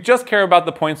points, we just care about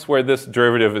the points where this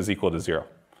derivative is equal to 0.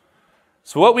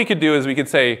 So what we could do is we could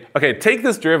say, okay, take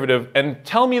this derivative and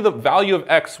tell me the value of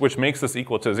x which makes this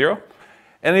equal to 0.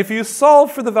 And if you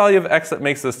solve for the value of x that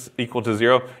makes this equal to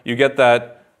 0, you get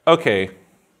that, okay,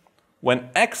 when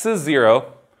x is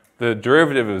 0, the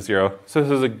derivative is 0, so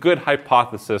this is a good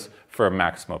hypothesis for a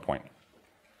maxima point.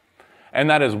 And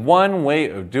that is one way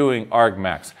of doing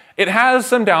argmax. It has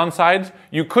some downsides.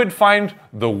 You could find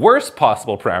the worst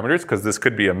possible parameters, because this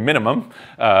could be a minimum,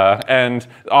 and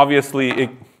obviously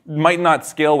it might not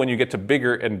scale when you get to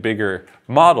bigger and bigger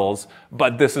models,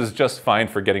 but this is just fine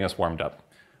for getting us warmed up.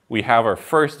 We have our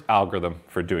first algorithm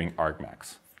for doing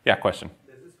argmax. Yeah, question?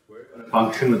 Does this work on a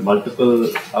function with multiple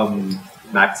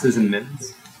maxes and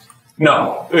mins?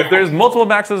 No. If there's multiple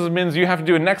maxes and mins, you have to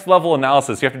do a next level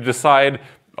analysis. You have to decide,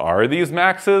 are these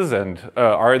maxes and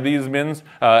are these mins?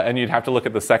 And you'd have to look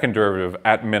at the second derivative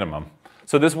at minimum.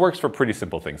 So this works for pretty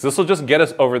simple things. This will just get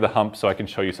us over the hump so I can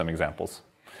show you some examples.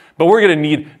 But we're going to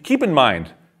need, keep in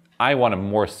mind, I want a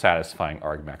more satisfying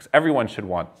argmax. Everyone should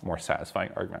want more satisfying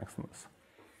argmax than this.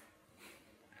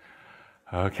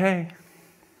 Okay.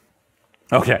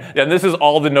 Okay, and this is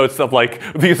all the notes of like,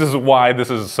 this is why this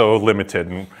is so limited.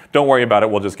 And don't worry about it,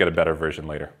 we'll just get a better version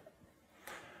later.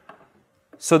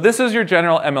 So this is your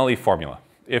general M.L.E. formula.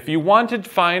 If you want to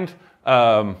find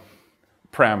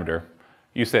parameter,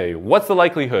 you say, what's the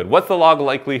likelihood? What's the log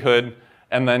likelihood?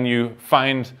 And then you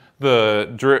find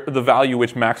the value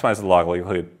which maximizes the log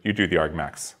likelihood. You do the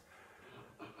argmax.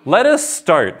 Let us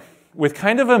start with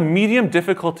kind of a medium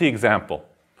difficulty example.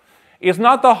 It's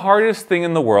not the hardest thing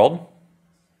in the world,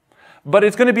 but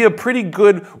it's going to be a pretty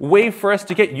good way for us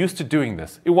to get used to doing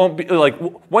this. It won't be like,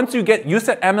 once you get used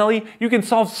to M.L.E., you can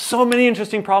solve so many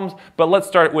interesting problems, but let's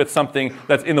start with something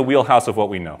that's in the wheelhouse of what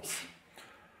we know.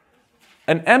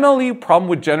 An M.L.E. problem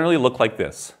would generally look like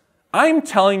this. I'm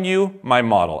telling you my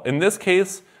model. In this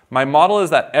case, my model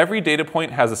is that every data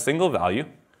point has a single value,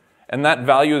 and that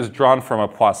value is drawn from a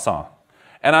Poisson.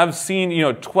 And I've seen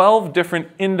 12 different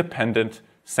independent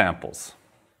samples.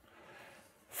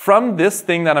 From this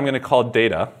thing that I'm going to call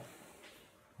data,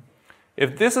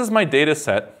 if this is my data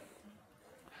set,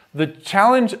 the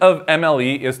challenge of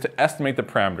M.L.E. is to estimate the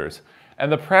parameters.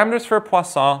 And the parameters for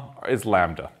Poisson is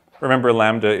lambda. Remember,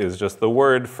 lambda is just the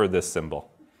word for this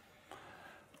symbol.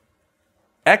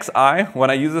 Xi, when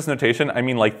I use this notation, I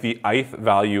mean like the ith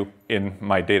value in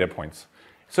my data points.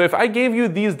 So if I gave you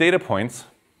these data points,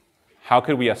 how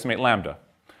could we estimate lambda?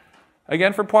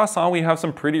 Again, for Poisson, we have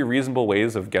some pretty reasonable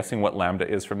ways of guessing what lambda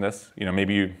is from this.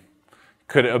 Maybe you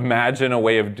could imagine a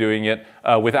way of doing it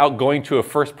without going to a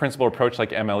first principle approach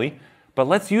like M.L.E. But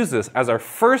let's use this as our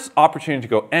first opportunity to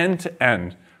go end to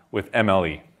end with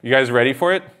M.L.E. You guys ready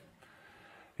for it?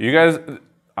 You guys,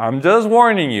 I'm just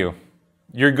warning you.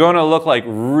 You're going to look like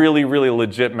really, really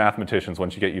legit mathematicians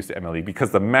once you get used to M.L.E.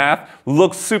 because the math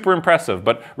looks super impressive,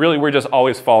 but really we're just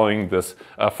always following this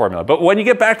formula. But when you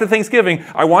get back to Thanksgiving,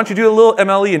 I want you to do a little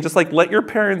M.L.E. and just like let your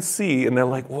parents see, and they're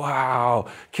like, wow,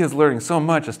 kids learning so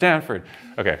much at Stanford.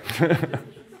 Okay,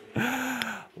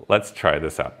 let's try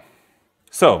this out.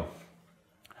 So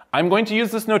I'm going to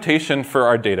use this notation for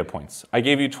our data points. I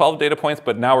gave you 12 data points,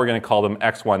 but now we're going to call them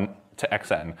x1 to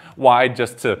xn. Why?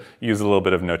 Just to use a little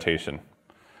bit of notation.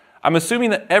 I'm assuming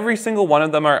that every single one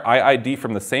of them are IID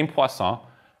from the same Poisson,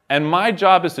 and my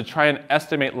job is to try and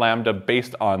estimate lambda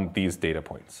based on these data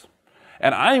points.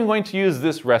 And I'm going to use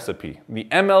this recipe,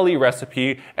 the M.L.E.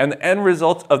 recipe, and the end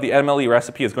result of the M.L.E.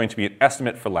 recipe is going to be an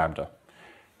estimate for lambda.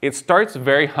 It starts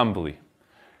very humbly.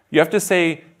 You have to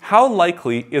say, how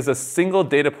likely is a single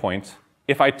data point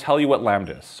if I tell you what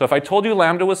lambda is? So if I told you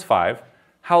lambda was 5,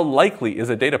 how likely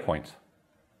is a data point?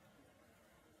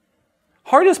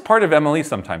 Hardest part of M.L.E.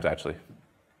 sometimes, actually.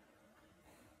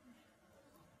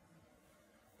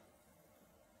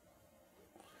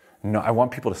 No, I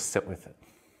want people to sit with it.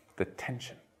 The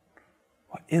tension.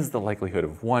 What is the likelihood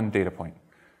of one data point?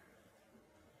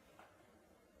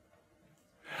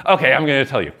 Okay, I'm going to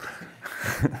tell you.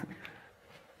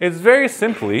 It's very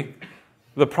simply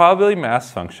the probability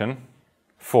mass function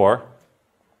for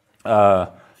a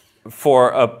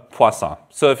Poisson.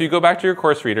 So if you go back to your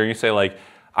course reader and you say like,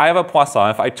 I have a Poisson.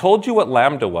 If I told you what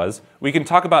lambda was, we can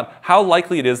talk about how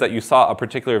likely it is that you saw a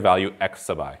particular value x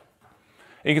sub i. And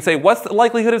you can say, what's the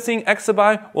likelihood of seeing x sub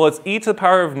I? Well, it's e to the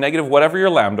power of negative whatever your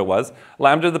lambda was,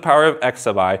 lambda to the power of x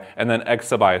sub I, and then x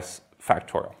sub I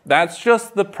factorial. That's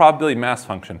just the probability mass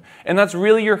function. And that's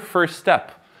really your first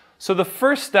step. So the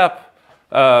first step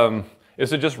is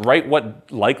to just write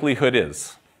what likelihood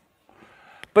is.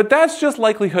 But that's just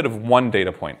likelihood of one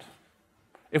data point.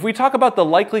 If we talk about the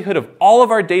likelihood of all of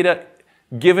our data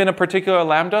given a particular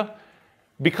lambda,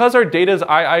 because our data is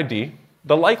IID,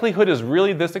 the likelihood is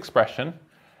really this expression,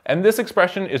 and this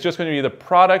expression is just going to be the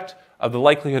product of the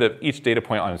likelihood of each data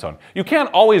point on its own. You can't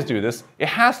always do this. It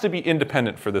has to be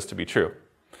independent for this to be true.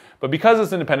 But because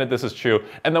it's independent, this is true,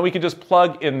 and then we can just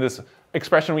plug in this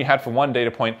expression we had for one data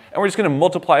point, and we're just going to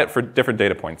multiply it for different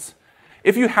data points.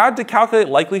 If you had to calculate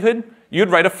likelihood, you'd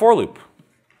write a for loop.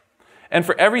 And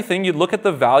for everything, you'd look at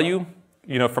the value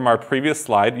from our previous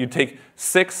slide. You'd take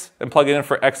 6 and plug it in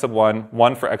for x sub 1,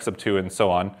 1 for x sub 2, and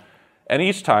so on. And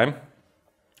each time,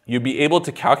 you'd be able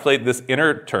to calculate this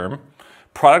inner term,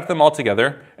 product them all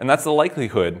together, and that's the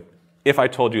likelihood if I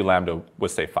told you lambda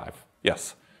was, say, 5.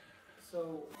 Yes?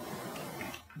 So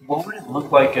what would it look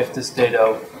like if this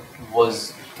data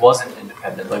was wasn't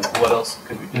independent? Like, what else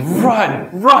could we do? Run!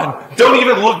 Don't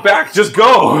even look back, just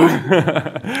go!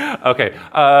 Okay,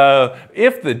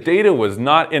 if the data was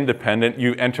not independent,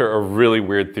 you enter a really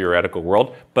weird theoretical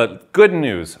world, but good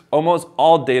news, almost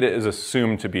all data is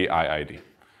assumed to be IID.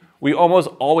 We almost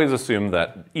always assume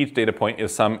that each data point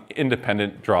is some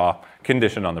independent draw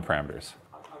condition on the parameters.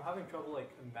 I'm having trouble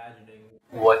like imagining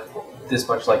what this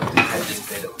much like dependent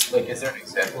data. Like, is there an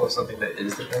example of something that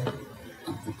is dependent?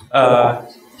 I'm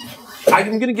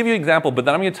going to give you an example, but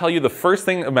then I'm going to tell you the first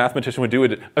thing a mathematician would do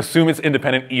would assume it's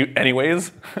independent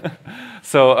anyways.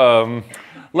 So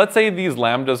let's say these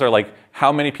lambdas are like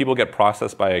how many people get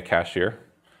processed by a cashier.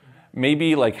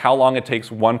 Maybe like how long it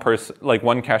takes one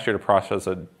cashier to process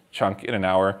a chunk in an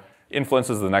hour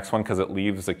influences the next one because it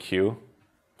leaves a queue.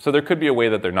 So there could be a way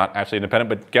that they're not actually independent,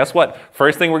 but guess what?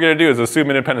 First thing we're going to do is assume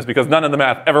independence because none of the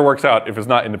math ever works out if it's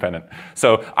not independent.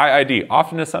 So IID,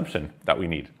 often an assumption that we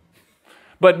need.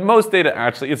 But most data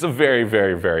actually, it's a very,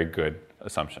 very, very good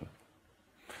assumption.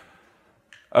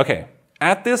 Okay,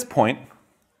 at this point,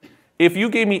 if you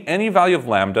gave me any value of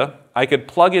lambda, I could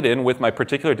plug it in with my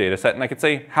particular data set and I could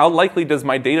say, how likely does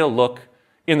my data look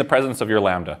in the presence of your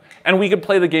lambda? And we could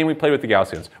play the game we played with the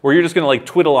Gaussians, where you're just going to like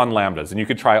twiddle on lambdas and you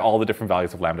could try all the different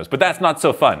values of lambdas. But that's not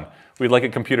so fun. We'd like a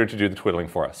computer to do the twiddling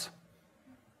for us.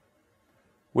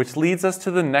 Which leads us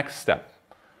to the next step.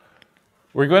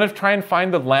 We're going to try and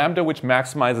find the lambda which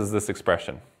maximizes this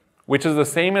expression, which is the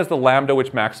same as the lambda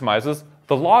which maximizes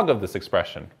the log of this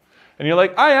expression. And you're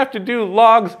like, I have to do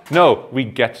logs. No, we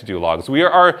get to do logs. We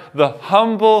are the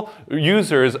humble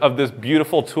users of this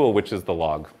beautiful tool, which is the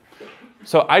log.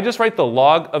 So I just write the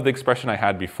log of the expression I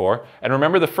had before. And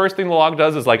remember, the first thing the log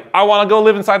does is like, I want to go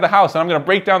live inside the house, and I'm going to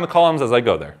break down the columns as I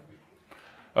go there.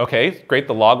 Okay, great,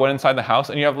 the log went inside the house,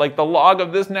 and you have like the log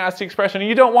of this nasty expression, and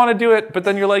you don't want to do it, but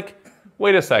then you're like,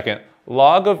 wait a second,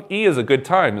 log of e is a good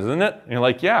time, isn't it? And you're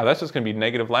like, yeah, that's just going to be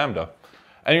negative lambda.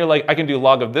 And you're like, I can do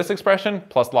log of this expression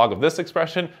plus log of this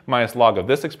expression minus log of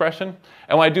this expression.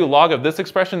 And when I do log of this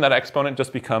expression, that exponent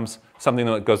just becomes something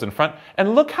that goes in front.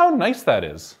 And look how nice that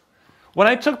is. When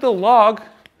I took the log,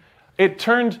 it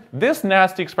turned this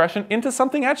nasty expression into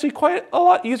something actually quite a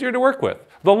lot easier to work with.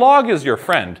 The log is your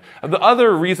friend. The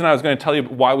other reason I was going to tell you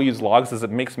why we use logs is it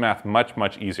makes math much,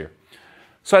 much easier.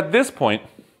 So at this point,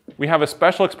 we have a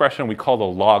special expression we call the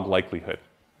log likelihood.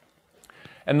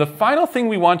 And the final thing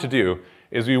we want to do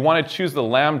is we want to choose the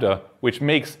lambda which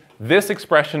makes this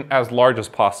expression as large as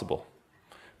possible.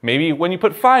 Maybe when you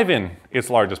put 5 in, it's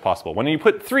large as possible. When you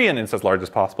put 3 in, it's as large as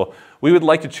possible. We would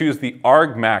like to choose the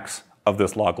argmax of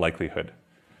this log likelihood.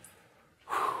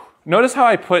 Notice how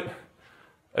I put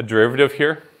a derivative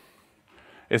here?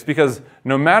 It's because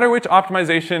no matter which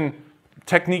optimization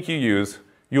technique you use,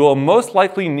 you will most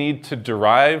likely need to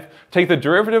take the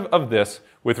derivative of this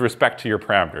with respect to your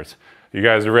parameters. You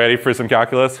guys are ready for some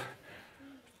calculus?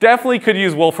 Definitely could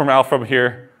use Wolfram Alpha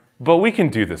here, but we can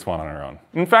do this one on our own.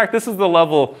 In fact, this is the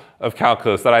level of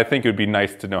calculus that I think it would be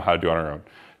nice to know how to do on our own.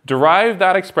 Derive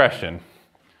that expression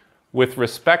with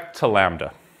respect to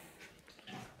lambda.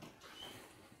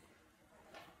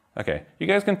 Okay, you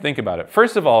guys can think about it.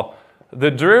 First of all, the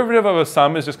derivative of a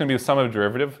sum is just going to be the sum of a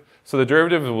derivative. So the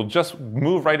derivative will just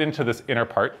move right into this inner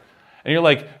part. And you're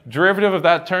like, derivative of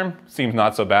that term seems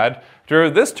not so bad.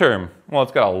 Derivative of this term, well,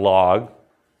 it's got a log.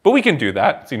 But we can do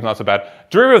that. Seems not so bad.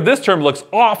 Derivative of this term looks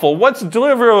awful. What's the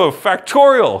derivative of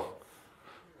factorial?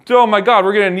 Oh my God,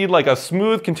 we're going to need like a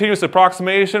smooth continuous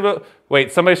approximation. But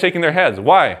wait, somebody's shaking their heads.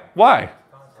 Why? Why?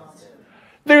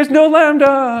 There's no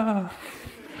lambda.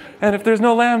 And if there's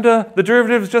no lambda, the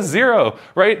derivative is just 0,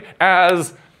 right?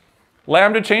 As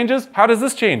lambda changes, how does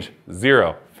this change?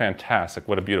 0. Fantastic.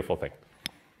 What a beautiful thing.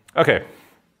 Okay,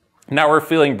 now we're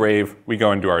feeling brave. We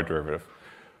go and do our derivative.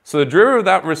 So the derivative of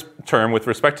that term with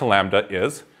respect to lambda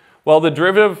is, well, the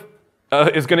derivative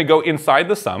is going to go inside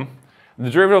the sum.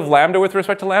 The derivative of lambda with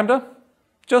respect to lambda,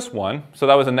 just 1. So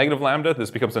that was a negative lambda.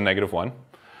 This becomes a negative 1.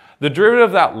 The derivative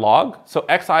of that log, so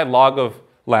xi log of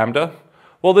lambda,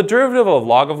 well, the derivative of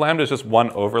log of lambda is just 1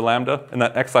 over lambda, and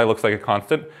that xi looks like a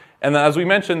constant. And then as we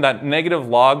mentioned, that negative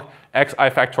log xi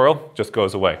factorial just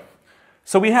goes away.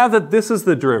 So we have that this is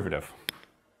the derivative.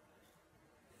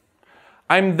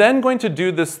 I'm then going to do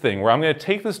this thing where I'm going to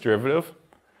take this derivative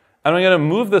and I'm going to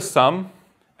move the sum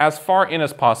as far in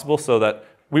as possible so that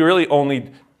we really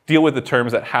only deal with the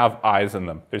terms that have i's in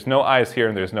them. There's no i's here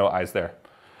and there's no i's there.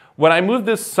 When I move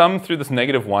this sum through this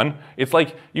negative 1, it's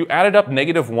like you added up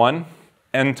negative 1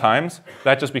 n times,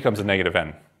 that just becomes a negative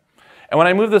n. And when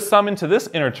I move the sum into this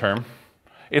inner term,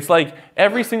 it's like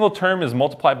every single term is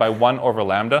multiplied by 1 over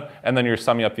lambda, and then you're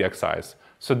summing up the xi's.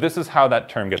 So this is how that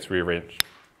term gets rearranged.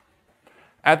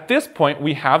 At this point,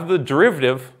 we have the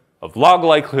derivative of log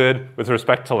likelihood with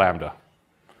respect to lambda.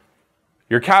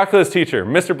 Your calculus teacher,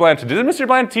 Mr. Blanchard. Did Mr.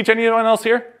 Blanchard teach anyone else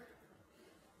here?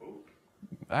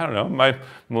 I don't know, my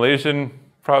Malaysian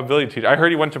probability teacher. I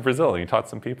heard he went to Brazil and he taught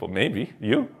some people. Maybe.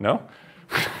 You? No?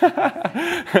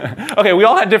 Okay, we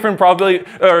all had different probability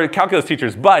or calculus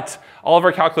teachers, but all of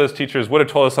our calculus teachers would have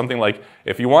told us something like,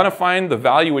 if you want to find the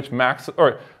value which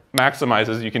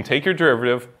maximizes, you can take your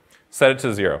derivative, set it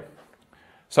to 0.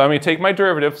 So I'm going to take my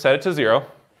derivative, set it to 0,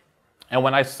 and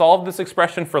when I solve this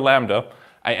expression for lambda,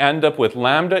 I end up with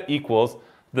lambda equals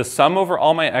the sum over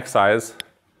all my xi's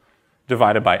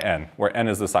divided by n, where n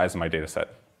is the size of my data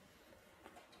set.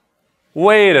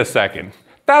 Wait a second.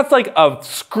 That's like a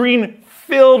screen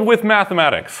filled with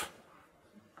mathematics.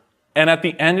 And at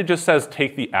the end, it just says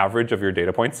take the average of your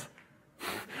data points.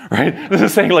 Right? This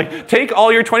is saying, like, take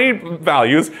all your 20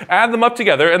 values, add them up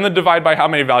together, and then divide by how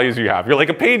many values you have. You're like,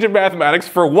 a page of mathematics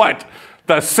for what?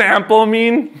 The sample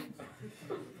mean?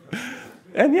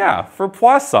 And yeah, for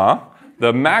Poisson,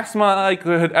 the maximum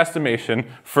likelihood estimation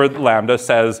for lambda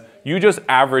says you just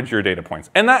average your data points.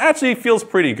 And that actually feels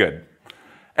pretty good.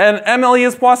 And M.L.E.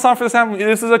 is Poisson for the sample.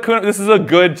 This is a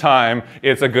good time.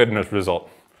 It's a good result.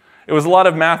 It was a lot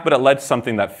of math, but it led to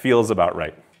something that feels about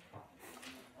right.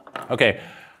 Okay,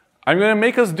 I'm going to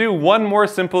make us do one more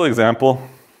simple example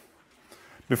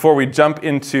before we jump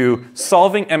into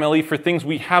solving M.L.E. for things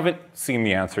we haven't seen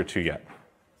the answer to yet.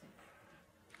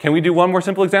 Can we do one more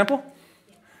simple example?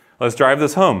 Let's drive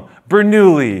this home.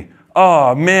 Bernoulli.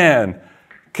 Oh, man.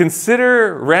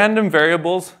 Consider random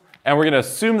variables, and we're going to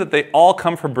assume that they all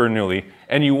come from Bernoulli,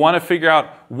 and you want to figure out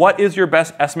what is your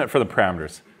best estimate for the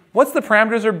parameters. What's the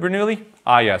parameters of Bernoulli?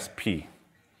 Ah, yes, P.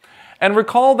 And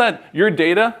recall that your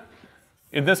data,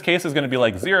 in this case, is going to be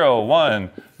like 0, 1,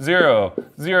 0,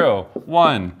 0,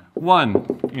 1,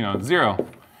 1, 0.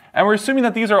 And we're assuming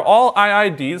that these are all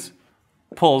IIDs,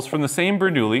 pulls from the same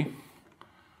Bernoulli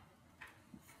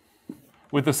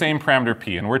with the same parameter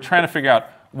P. And we're trying to figure out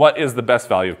what is the best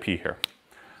value of P here.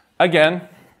 Again,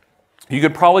 you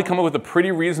could probably come up with a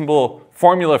pretty reasonable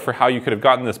formula for how you could have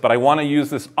gotten this, but I want to use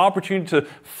this opportunity to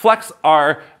flex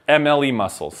our M.L.E.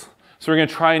 muscles. So we're going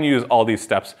to try and use all these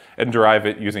steps and derive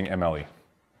it using M.L.E.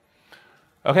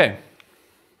 Okay.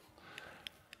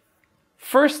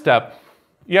 First step,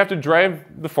 you have to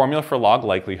derive the formula for log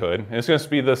likelihood. And it's going to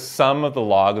be the sum of the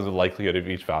logs of the likelihood of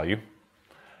each value.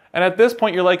 And at this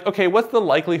point, you're like, okay, what's the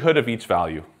likelihood of each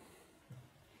value?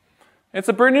 It's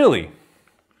a Bernoulli.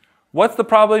 What's the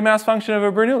probability mass function of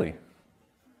a Bernoulli?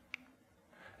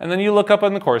 And then you look up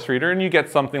on the course reader and you get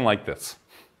something like this.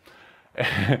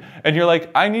 And you're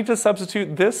like, I need to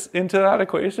substitute this into that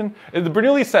equation? And the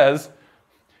Bernoulli says,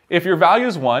 if your value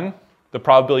is 1, the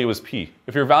probability was P.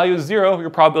 If your value is 0, your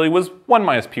probability was 1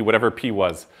 minus P, whatever P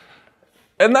was.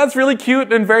 And that's really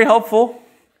cute and very helpful,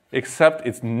 except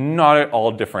it's not at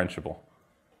all differentiable.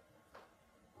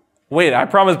 Wait, I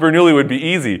promised Bernoulli would be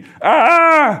easy.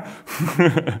 Ah!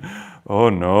 Oh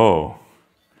no.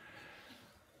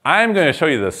 I'm going to show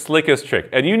you the slickest trick.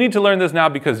 And you need to learn this now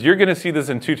because you're going to see this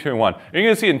in 221. You're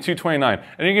going to see it in 229.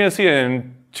 And you're going to see it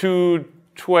in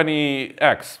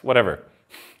 220x, whatever.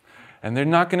 And they're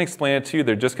not going to explain it to you.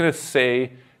 They're just going to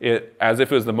say it as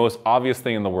if it was the most obvious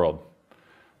thing in the world.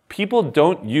 People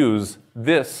don't use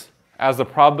this as the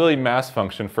probability mass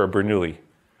function for a Bernoulli.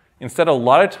 Instead, a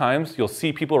lot of times, you'll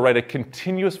see people write a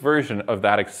continuous version of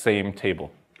that same table.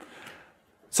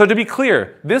 So to be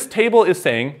clear, this table is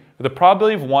saying the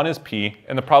probability of 1 is P,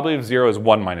 and the probability of 0 is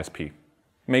 1 minus P.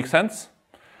 Make sense?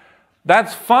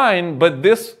 That's fine, but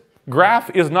this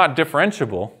graph is not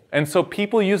differentiable, and so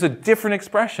people use a different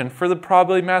expression for the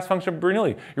probability mass function of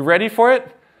Bernoulli. You ready for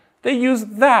it? They use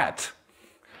that.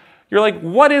 You're like,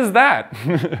 what is that?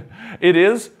 It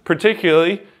is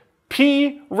particularly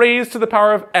P raised to the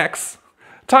power of x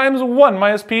times 1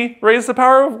 minus P raised to the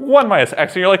power of 1 minus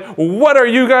x. And you're like, what are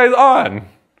you guys on?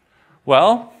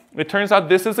 Well, it turns out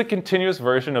this is a continuous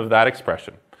version of that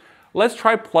expression. Let's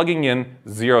try plugging in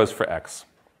zeros for x.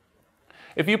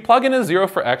 If you plug in a 0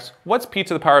 for x, what's P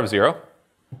to the power of 0?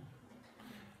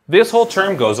 This whole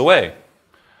term goes away.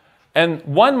 And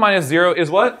 1 minus 0 is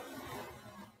what?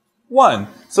 1.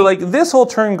 So like this whole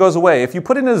term goes away. If you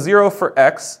put in a 0 for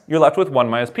x, you're left with 1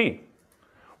 minus P.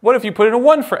 What if you put in a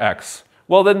 1 for x?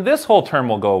 Well, then this whole term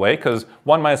will go away because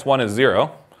 1 minus 1 is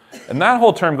 0. And that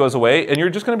whole term goes away, and you're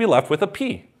just going to be left with a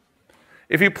P.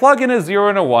 If you plug in a 0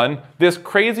 and a 1, this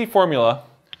crazy formula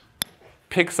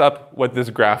picks up what this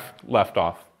graph left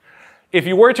off. if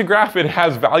you were to graph it, it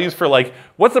has values for like,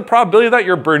 what's the probability that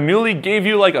your Bernoulli gave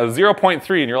you like a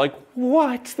 0.3? And you're like,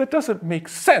 what? That doesn't make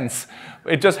sense.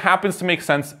 It just happens to make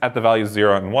sense at the values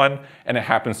 0 and 1, and it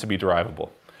happens to be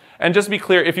derivable. And just to be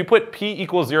clear, if you put p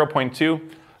equals 0.2,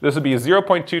 this would be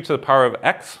 0.2 to the power of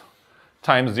x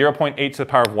times 0.8 to the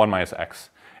power of 1 minus x.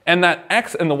 And that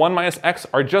x and the 1 minus x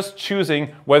are just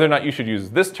choosing whether or not you should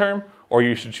use this term or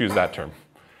you should choose that term.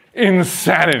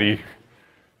 Insanity.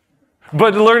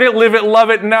 But learn it, live it, love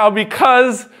it now,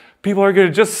 because people are going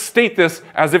to just state this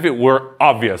as if it were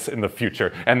obvious in the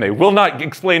future, and they will not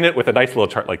explain it with a nice little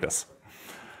chart like this.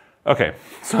 Okay,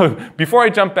 so before I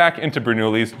jump back into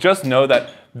Bernoulli's, just know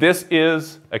that this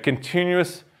is a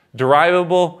continuous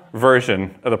derivable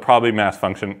version of the probability mass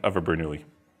function of a Bernoulli.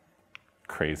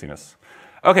 Craziness.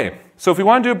 Okay, so if we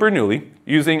want to do a Bernoulli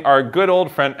using our good old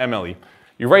friend M.L.E,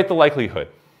 you write the likelihood.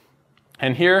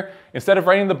 And here, instead of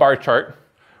writing the bar chart,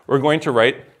 we're going to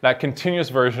write that continuous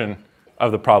version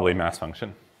of the probability mass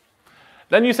function.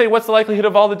 Then you say, what's the likelihood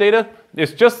of all the data?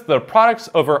 It's just the products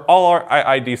over all our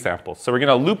IID samples. So we're going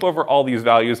to loop over all these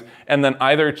values and then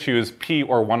either choose p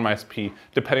or 1 minus p,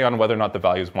 depending on whether or not the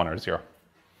value is 1 or 0.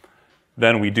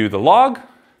 Then we do the log,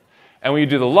 and when you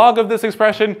do the log of this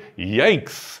expression,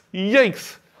 yikes,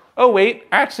 yikes. Oh wait,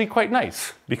 actually quite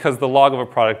nice, because the log of a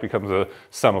product becomes a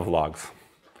sum of logs.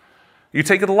 You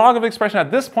take the log of expression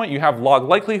at this point, you have log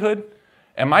likelihood,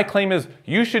 and my claim is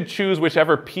you should choose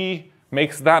whichever p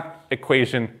makes that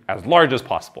equation as large as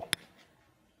possible.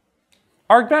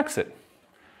 Argmax it.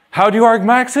 How do you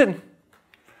argmax it?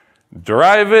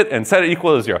 Derive it and set it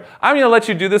equal to 0. I'm going to let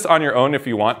you do this on your own if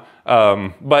you want,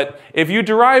 but if you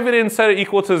derive it and set it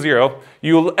equal to 0,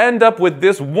 you'll end up with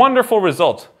this wonderful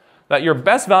result, that your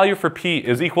best value for p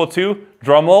is equal to,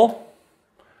 drumroll,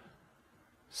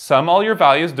 sum all your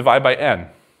values, divide by n.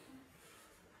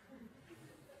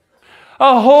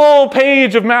 A whole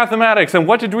page of mathematics, and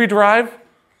what did we derive?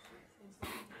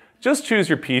 Just choose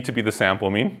your p to be the sample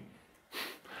mean.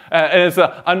 And it's an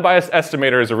unbiased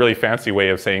estimator is a really fancy way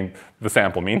of saying the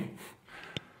sample mean.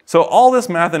 So all this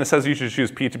math, and it says you should choose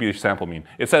p to be the sample mean.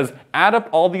 It says add up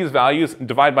all these values,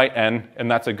 divide by n, and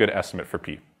that's a good estimate for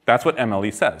p. That's what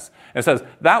M.L.E says. It says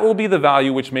that will be the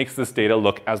value which makes this data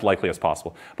look as likely as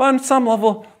possible. But on some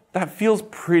level, that feels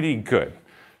pretty good.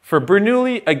 For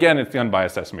Bernoulli, again, it's the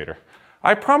unbiased estimator.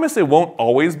 I promise it won't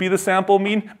always be the sample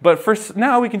mean, but for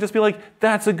now we can just be like,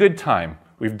 that's a good time.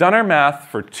 We've done our math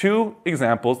for 2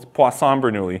 examples, Poisson and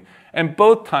Bernoulli, and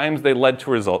both times they led to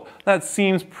a result that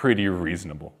seems pretty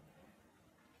reasonable.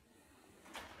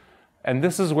 And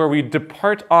this is where we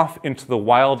depart off into the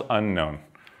wild unknown,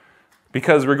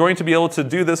 because we're going to be able to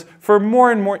do this for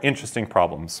more and more interesting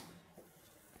problems.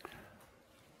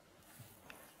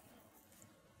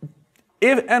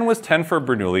 If n was 10 for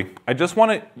Bernoulli, I just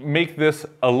want to make this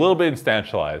a little bit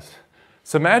instantialized.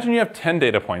 So imagine you have 10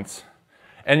 data points,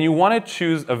 and you want to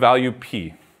choose a value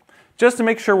p, just to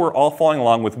make sure we're all following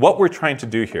along with what we're trying to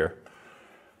do here.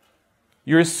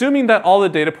 You're assuming that all the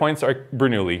data points are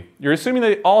Bernoulli. You're assuming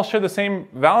they all share the same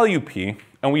value p,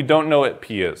 and we don't know what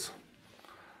p is.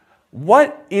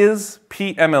 What is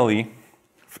p-M.L.E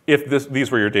if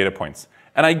these were your data points?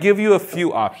 And I give you a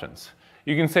few options.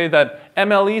 You can say that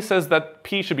M.L.E says that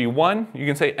p should be 1. You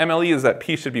can say M.L.E is that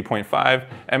p should be 0.5.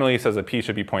 M.L.E says that p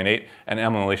should be 0.8. And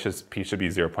M.L.E says p should be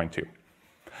 0.2.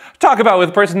 Talk about it with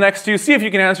the person next to you. See if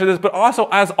you can answer this. But also,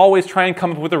 as always, try and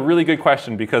come up with a really good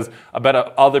question, because I bet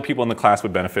other people in the class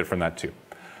would benefit from that too.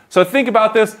 So think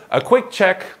about this. A quick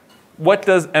check. What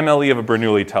does M.L.E of a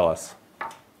Bernoulli tell us?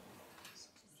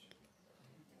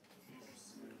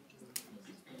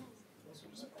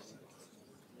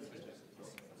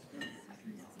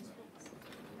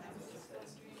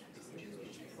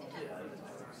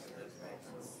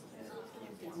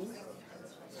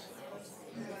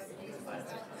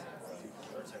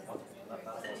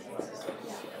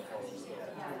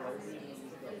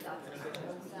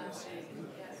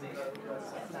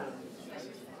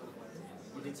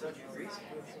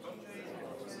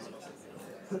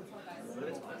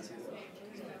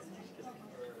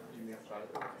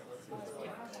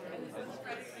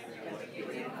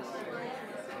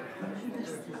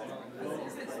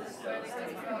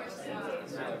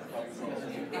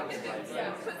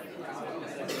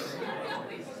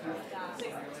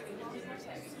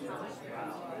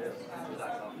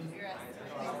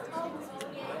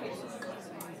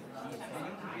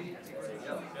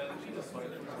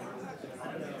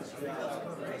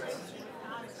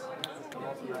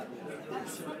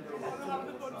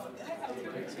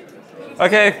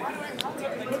 Okay.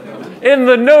 In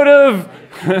the note of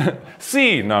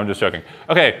C. No, I'm just joking.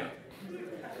 Okay.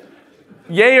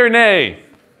 Yay or nay?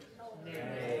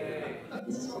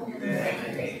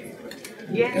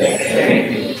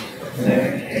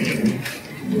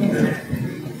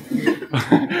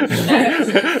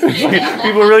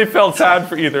 People really felt sad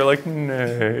for you. They're like,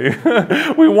 nay.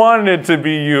 We wanted it to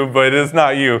be you, but it's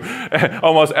not you.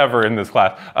 Almost ever in this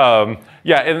class.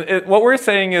 Yeah, and what we're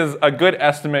saying is a good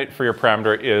estimate for your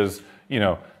parameter is,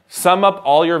 sum up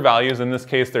all your values. In this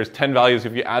case, there's 10 values.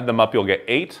 If you add them up, you'll get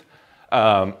 8.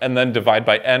 And then divide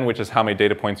by n, which is how many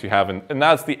data points you have. And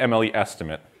that's the M.L.E.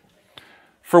 estimate.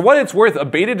 For what it's worth, a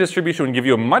beta distribution would give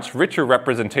you a much richer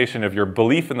representation of your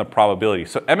belief in the probability.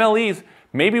 So M.L.Es,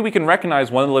 maybe we can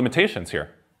recognize one of the limitations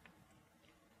here.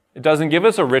 It doesn't give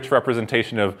us a rich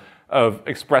representation of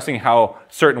expressing how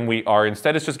certain we are.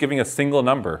 Instead, it's just giving a single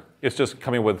number. It's just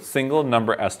coming with a single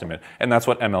number estimate. And that's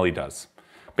what M.L.E. does.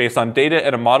 Based on data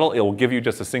and a model, it will give you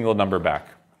just a single number back.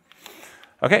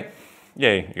 OK?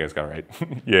 Yay, you guys got it right.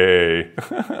 Yay.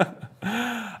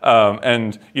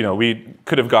 And we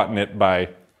could have gotten it by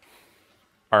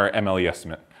our M.L.E.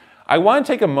 estimate. I want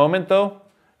to take a moment, though,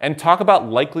 and talk about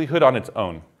likelihood on its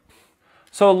own.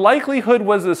 So likelihood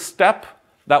was a step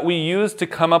that we used to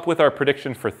come up with our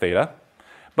prediction for theta.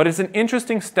 But it's an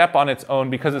interesting step on its own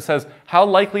because it says how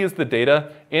likely is the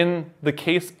data in the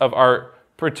case of our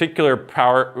particular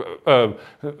power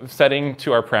setting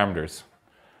to our parameters.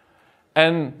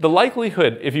 And the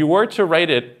likelihood, if you were to write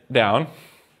it down,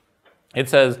 it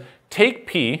says take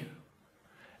p,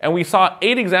 and we saw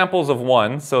 8 examples of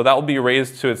 1, so that will be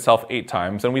raised to itself 8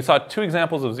 times. And we saw 2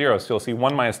 examples of 0, so you'll see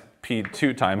 1 minus p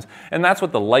 2 times. And that's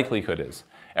what the likelihood is.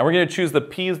 And we're going to choose the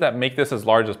p's that make this as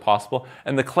large as possible.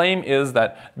 And the claim is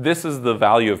that this is the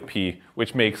value of p,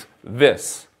 which makes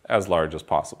this as large as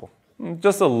possible.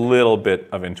 Just a little bit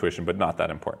of intuition, but not that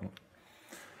important.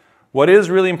 What is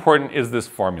really important is this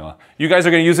formula. You guys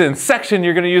are going to use it in section.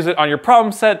 You're going to use it on your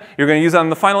problem set. You're going to use it on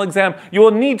the final exam. You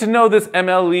will need to know this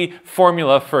M.L.E.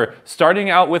 formula for starting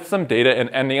out with some data and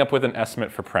ending up with an estimate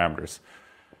for parameters.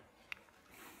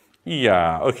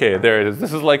 Yeah, OK, there it is.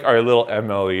 This is like our little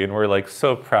M.L.E. and we're like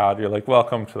so proud. You're like,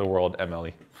 welcome to the world,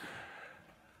 M.L.E.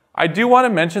 I do want to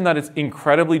mention that it's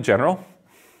incredibly general.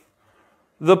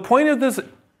 The point of this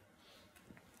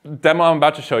demo I'm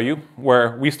about to show you,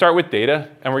 where we start with data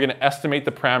and we're going to estimate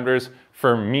the parameters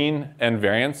for mean and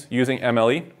variance using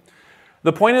M.L.E.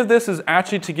 The point of this is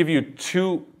actually to give you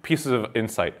 2 pieces of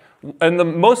insight. And the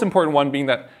most important one being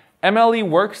that M.L.E.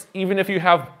 works even if you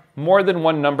have more than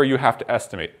one number you have to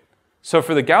estimate. So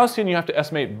for the Gaussian, you have to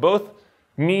estimate both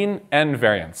mean and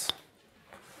variance.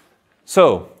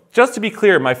 So just to be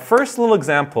clear, my first little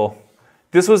example,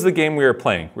 this was the game we were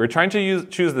playing. We were trying to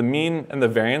choose the mean and the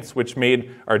variance, which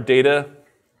made our data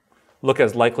look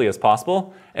as likely as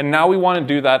possible. And now we want to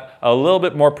do that a little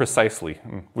bit more precisely.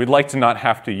 We'd like to not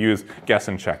have to use guess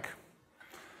and check.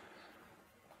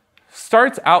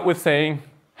 Starts out with saying,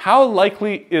 how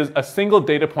likely is a single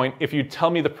data point if you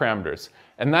tell me the parameters?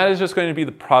 And that is just going to be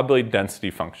the probability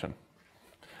density function.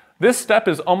 This step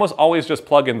is almost always just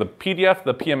plug in the PDF,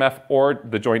 the PMF, or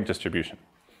the joint distribution.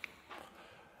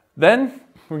 Then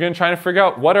we're going to try to figure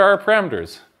out what are our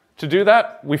parameters. To do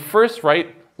that, we first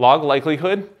write log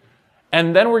likelihood,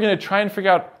 and then we're going to try and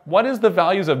figure out what is the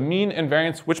values of mean and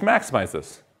variance which maximize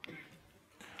this.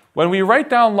 When we write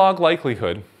down log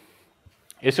likelihood,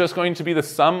 it's just going to be the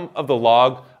sum of the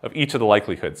log of each of the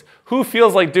likelihoods. Who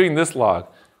feels like doing this log?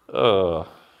 Ugh.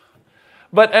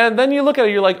 And then you look at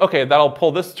it, you're like, OK, that'll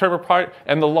pull this term apart,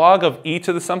 and the log of each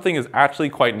of the something is actually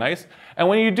quite nice. And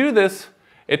when you do this,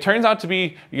 it turns out to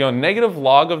be negative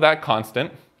log of that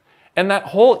constant, and that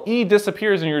whole e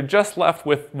disappears, and you're just left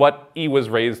with what e was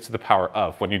raised to the power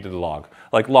of when you did the log.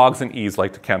 Like logs and e's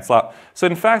like to cancel out. So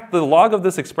in fact, the log of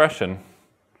this expression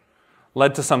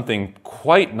led to something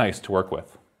quite nice to work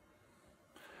with.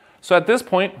 So at this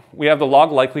point, we have the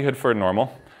log likelihood for a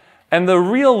normal. And the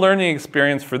real learning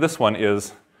experience for this one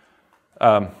is,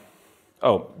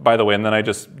 oh, by the way, and then I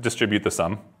just distribute the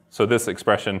sum. So this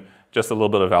expression, just a little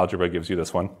bit of algebra gives you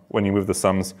this one. When you move the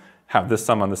sums, have this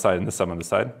sum on the side and this sum on the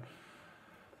side.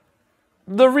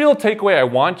 The real takeaway I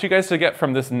want you guys to get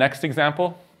from this next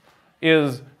example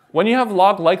is when you have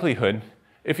log likelihood,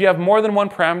 if you have more than one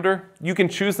parameter, you can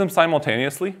choose them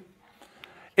simultaneously.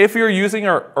 If you're using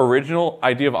our original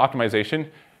idea of optimization,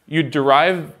 you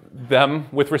derive them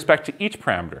with respect to each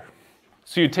parameter.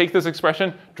 So you take this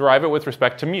expression, derive it with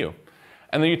respect to mu.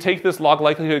 And then you take this log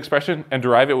likelihood expression and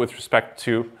derive it with respect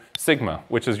to sigma,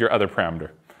 which is your other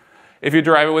parameter. If you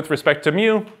derive it with respect to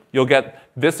mu, you'll get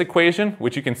this equation,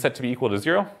 which you can set to be equal to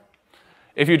 0.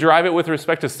 If you derive it with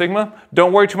respect to sigma,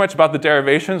 don't worry too much about the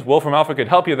derivations. Wolfram Alpha could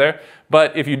help you there.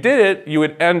 But if you did it, you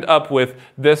would end up with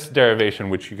this derivation,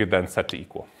 which you could then set to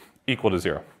equal to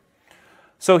 0.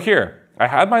 So here, I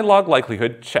had my log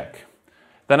likelihood, check.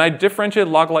 Then I differentiate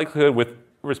log likelihood with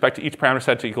respect to each parameter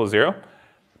set to equal 0.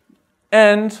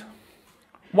 And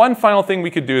one final thing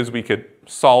we could do is we could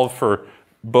solve for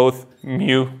both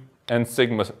mu and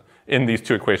sigma in these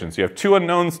two equations. You have two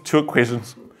unknowns, two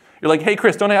equations. You're like, hey,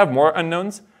 Chris, don't I have more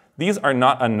unknowns? These are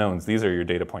not unknowns. These are your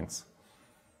data points.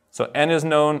 So n is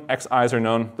known, xi's are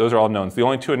known. Those are all knowns. The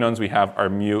only two unknowns we have are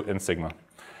mu and sigma.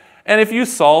 And if you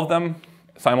solve them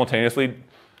simultaneously,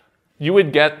 you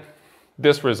would get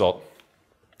this result.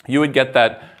 You would get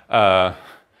that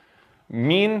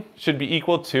mean should be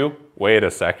equal to, wait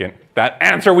a second, that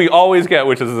answer we always get,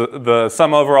 which is the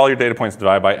sum over all your data points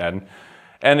divided by n.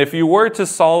 And if you were to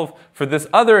solve for this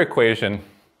other equation,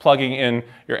 plugging in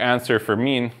your answer for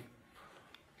mean,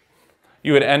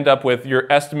 you would end up with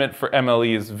your estimate for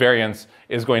M.L.E.'s variance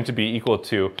is going to be equal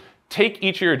to take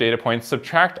each of your data points,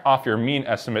 subtract off your mean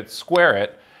estimate, square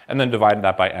it, and then divide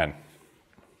that by n.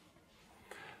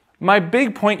 My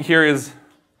big point here is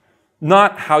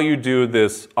not how you do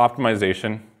this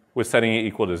optimization with setting it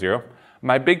equal to 0.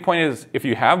 My big point is if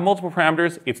you have multiple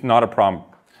parameters, it's not a problem.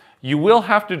 You will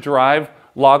have to derive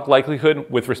log likelihood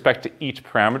with respect to each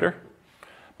parameter,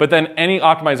 but then any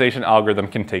optimization algorithm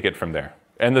can take it from there.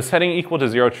 And the setting equal to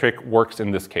 0 trick works in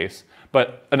this case,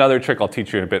 but another trick I'll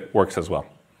teach you in a bit works as well.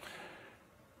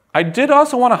 I did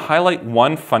also want to highlight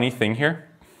one funny thing here.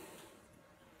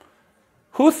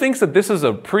 Who thinks that this is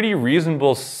a pretty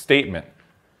reasonable statement?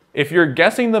 If you're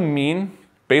guessing the mean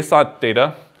based on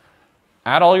data,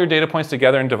 add all your data points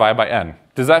together and divide by n.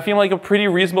 Does that feel like a pretty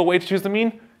reasonable way to choose the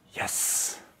mean?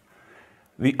 Yes.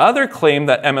 The other claim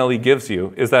that M.L.E. gives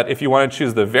you is that if you want to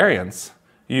choose the variance,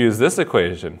 you use this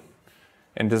equation.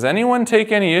 And does anyone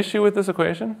take any issue with this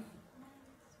equation?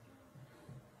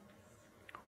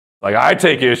 Like, I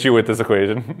take issue with this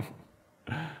equation.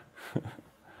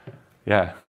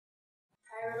 Yeah.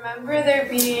 I remember there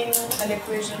being an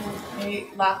equation maybe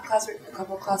last class or a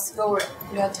couple classes ago where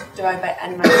we had to divide by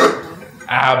n minus 1.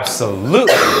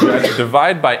 Absolutely. You have to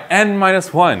divide by n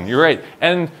minus 1. You're right.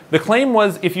 And the claim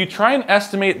was if you try and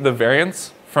estimate the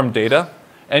variance from data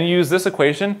and use this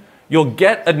equation, you'll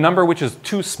get a number which is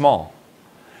too small.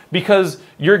 Because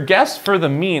your guess for the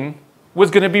mean was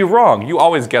going to be wrong. You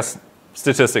always guess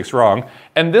statistics wrong.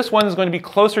 And this one is going to be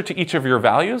closer to each of your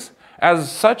values.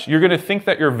 As such, you're going to think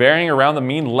that you're varying around the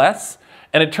mean less.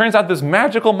 And it turns out this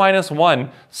magical minus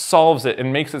 1 solves it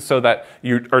and makes it so that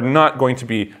you are not going to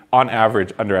be, on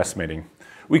average, underestimating.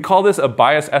 We call this a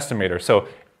bias estimator. So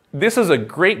this is a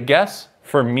great guess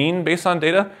for mean based on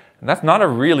data. And that's not a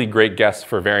really great guess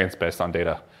for variance based on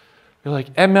data. You're like,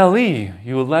 M.L.E.,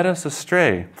 you led us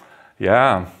astray.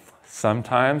 Yeah,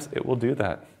 sometimes it will do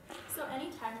that. So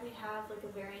anytime we have like a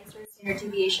variance or a standard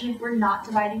deviation, if we're not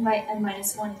dividing by n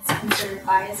minus 1, it's considered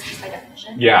biased just by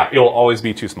definition? Yeah, it will always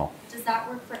be too small. Does that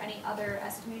work for any other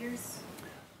estimators?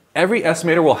 Every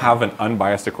estimator will have an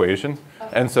unbiased equation. Okay.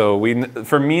 And so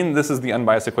for mean, this is the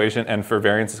unbiased equation, and for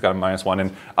variance, it's got a minus 1.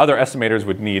 And other estimators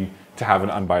would need to have an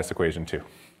unbiased equation too.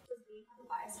 Does mean have a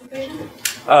biased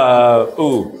equation?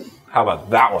 Ooh. How about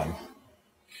that one?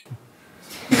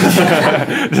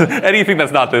 Anything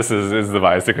that's not this is the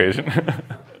biased equation.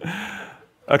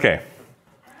 Okay.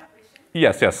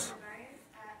 Yes, yes.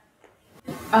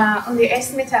 On the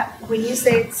estimator, when you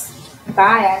say it's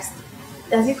biased,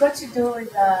 does it got to do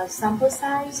with the sample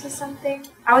size or something?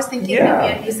 I was thinking maybe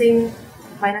I'm using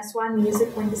minus 1, use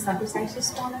it when the sample size is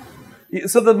smaller.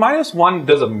 So the minus 1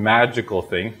 does a magical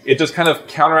thing. It just kind of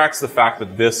counteracts the fact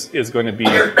that this is going to be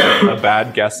a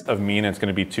bad guess of mean and it's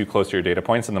going to be too close to your data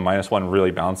points, and the minus 1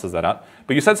 really balances that out.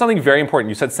 But you said something very important.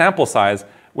 You said sample size,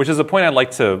 which is a point I'd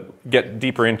like to get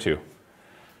deeper into.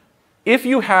 If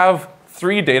you have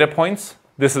 3 data points,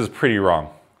 this is pretty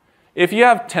wrong. If you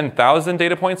have 10,000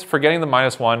 data points, forgetting the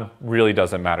minus 1 really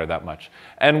doesn't matter that much.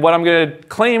 And what I'm going to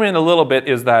claim in a little bit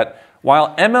is that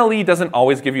while M.L.E. doesn't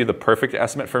always give you the perfect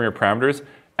estimate from your parameters,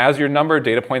 as your number of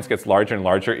data points gets larger and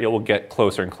larger, it will get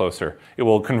closer and closer. It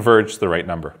will converge to the right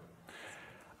number.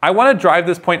 I want to drive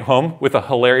this point home with a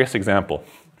hilarious example.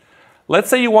 Let's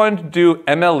say you wanted to do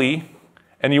M.L.E.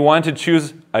 and you wanted to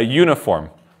choose a uniform.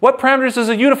 What parameters does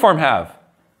a uniform have?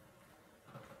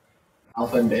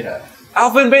 Alpha and beta.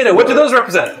 Alpha and beta. What do those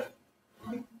represent?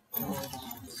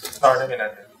 Starting and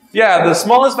ending. Yeah, the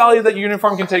smallest value that your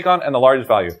uniform can take on and the largest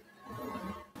value.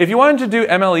 If you wanted to do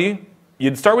M.L.E.,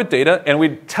 you'd start with data, and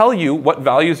we'd tell you what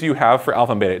values you have for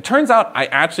alpha and beta. It turns out I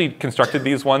actually constructed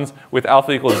these ones with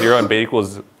alpha equals 0 and beta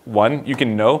equals 1. You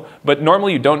can know, but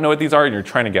normally you don't know what these are, and you're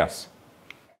trying to guess.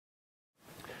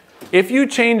 If you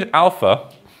change alpha,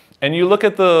 and you look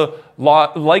at the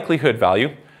likelihood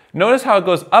value, notice how it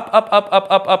goes up, up, up, up,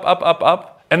 up, up, up, up,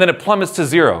 up, and then it plummets to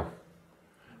 0.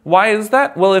 Why is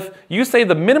that? Well, if you say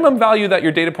the minimum value that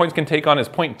your data points can take on is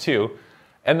 0.2,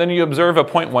 and then you observe a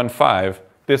 0.15,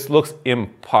 this looks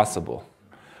impossible.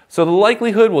 So the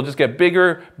likelihood will just get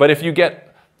bigger, but if you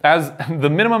get, as the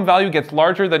minimum value gets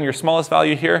larger than your smallest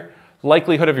value here,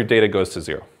 likelihood of your data goes to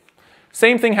 0.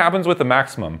 Same thing happens with the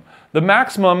maximum. The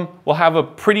maximum will have a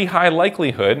pretty high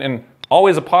likelihood, and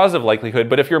always a positive likelihood,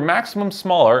 but if your maximum's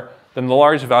smaller than the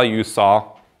large value you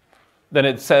saw, then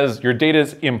it says your data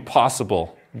is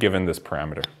impossible given this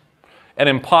parameter. And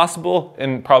impossible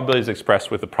in probability is expressed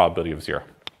with a probability of 0,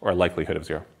 or a likelihood of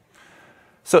 0.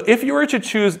 So if you were to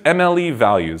choose M.L.E.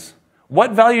 values,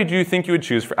 what value do you think you would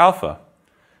choose for alpha?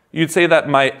 You'd say that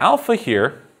my alpha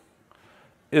here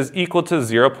is equal to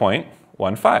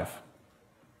 0.15.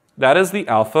 That is the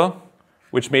alpha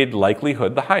which made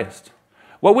likelihood the highest.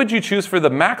 What would you choose for the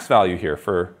max value here,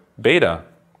 for beta?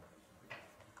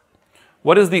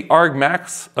 What is the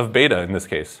argmax of beta in this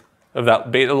case, of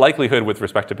that beta likelihood with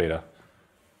respect to beta?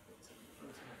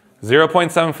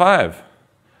 0.75.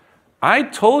 I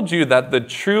told you that the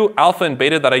true alpha and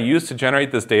beta that I used to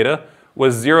generate this data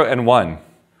was 0 and 1.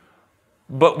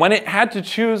 But when it had to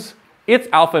choose its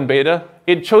alpha and beta,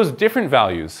 it chose different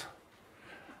values.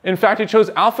 In fact, it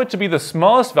chose alpha to be the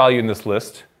smallest value in this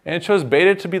list, and it chose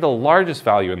beta to be the largest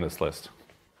value in this list.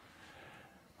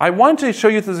 I want to show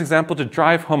you this example to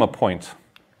drive home a point.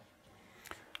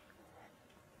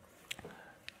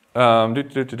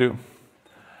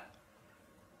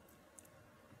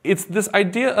 It's this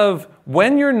idea of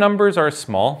when your numbers are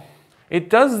small, it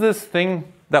does this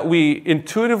thing that we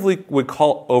intuitively would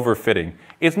call overfitting.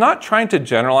 It's not trying to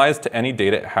generalize to any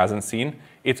data it hasn't seen.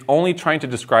 It's only trying to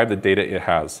describe the data it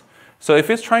has. So if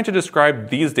it's trying to describe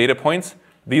these data points,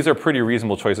 these are pretty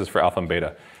reasonable choices for alpha and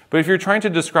beta. But if you're trying to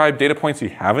describe data points you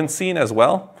haven't seen as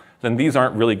well, then these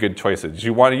aren't really good choices.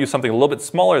 You want to use something a little bit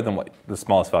smaller than what the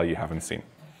smallest value you haven't seen.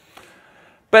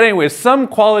 But anyways, some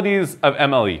qualities of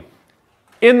M.L.E.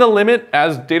 In the limit,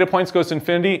 as data points goes to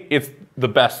infinity, it's the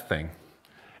best thing.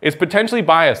 It's potentially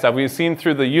biased, that we've seen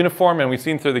through the uniform and we've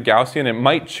seen through the Gaussian. It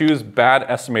might choose bad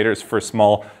estimators for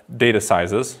small data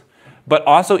sizes. But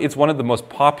also, it's one of the most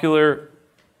popular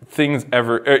things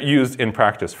ever used in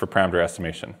practice for parameter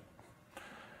estimation.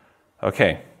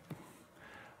 Okay.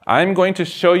 I'm going to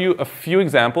show you a few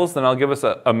examples, then I'll give us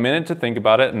a minute to think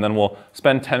about it, and then we'll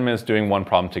spend 10 minutes doing one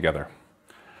problem together.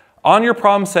 On your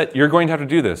problem set, you're going to have to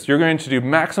do this. You're going to do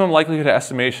maximum likelihood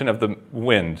estimation of the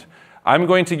wind. I'm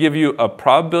going to give you a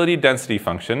probability density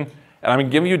function, and I'm going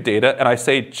to give you data, and I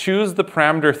say choose the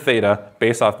parameter theta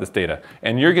based off this data.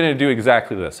 And you're going to do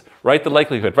exactly this. Write the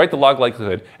likelihood, write the log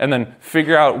likelihood, and then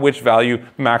figure out which value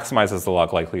maximizes the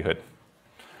log likelihood.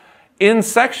 In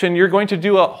section, you're going to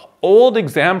do an old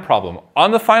exam problem.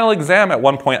 On the final exam, at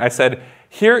one point, I said,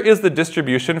 here is the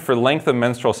distribution for length of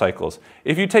menstrual cycles.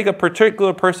 If you take a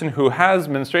particular person who has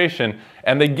menstruation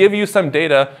and they give you some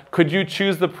data, could you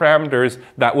choose the parameters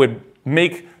that would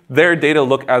make their data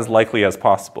look as likely as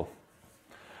possible?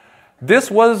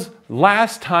 This was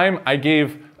last time I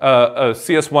gave a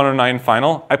CS109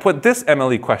 final. I put this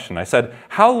M.L.E. question. I said,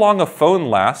 how long a phone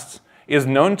lasts is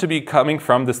known to be coming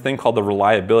from this thing called the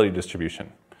reliability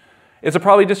distribution. It's a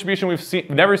probability distribution we've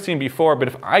never seen before, but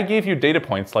if I gave you data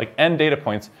points, like n data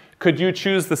points, could you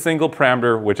choose the single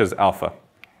parameter, which is alpha?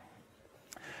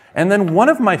 And then one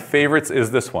of my favorites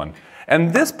is this one.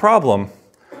 And this problem,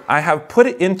 I have put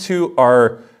it into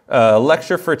our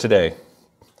lecture for today.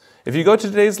 If you go to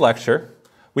today's lecture,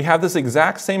 we have this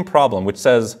exact same problem, which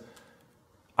says,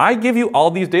 I give you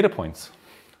all these data points.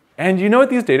 And you know what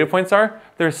these data points are?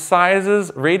 They're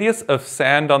sizes, radius of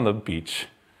sand on the beach.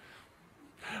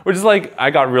 Which is like, I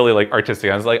got really like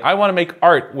artistic. I was like, I want to make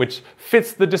art which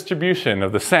fits the distribution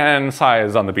of the sand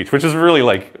size on the beach, which is really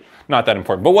like not that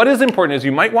important. But what is important is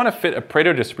you might want to fit a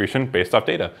Pareto distribution based off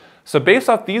data. So based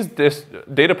off these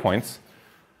data points,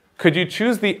 could you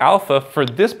choose the alpha for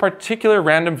this particular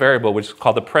random variable, which is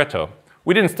called the Pareto?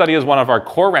 We didn't study as one of our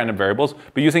core random variables,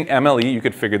 but using M.L.E. you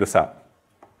could figure this out.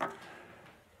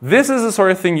 This is the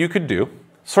sort of thing you could do.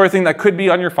 Sort of thing that could be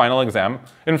on your final exam.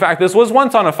 In fact, this was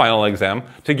once on a final exam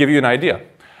to give you an idea.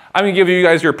 I'm going to give you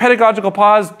guys your pedagogical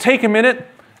pause, take a minute,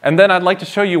 and then I'd like to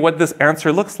show you what this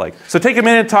answer looks like. So take a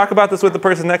minute, talk about this with the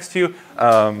person next to you,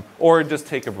 or just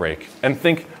take a break and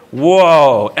think,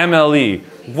 whoa, M.L.E.,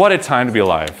 what a time to be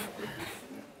alive.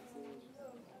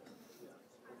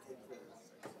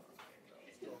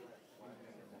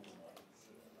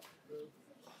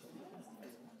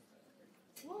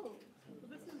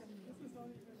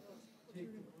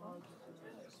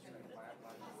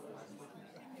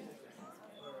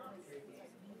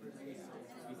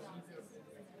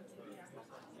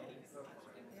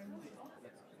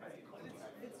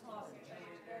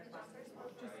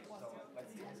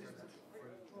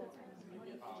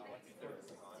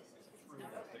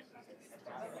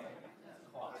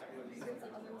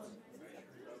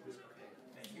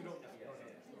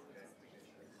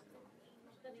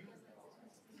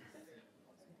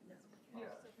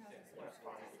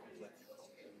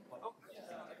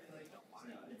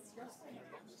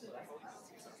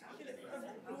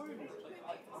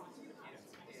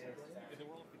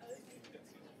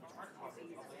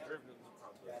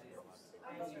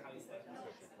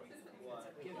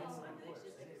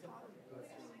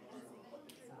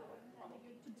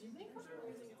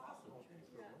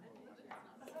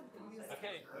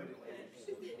 Okay.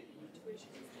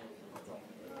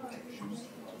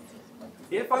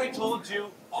 If I told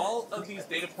you all of these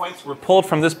data points were pulled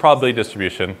from this probability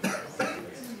distribution,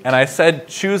 and I said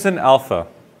choose an alpha.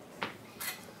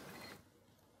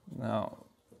 Now,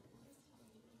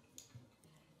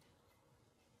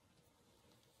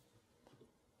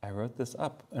 I wrote this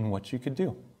up and what you could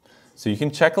do. So you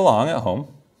can check along at home.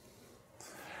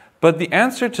 But the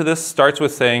answer to this starts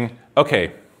with saying,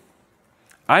 okay,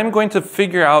 I'm going to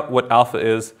figure out what alpha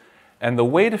is, and the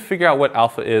way to figure out what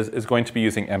alpha is going to be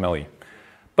using M.L.E.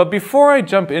 But before I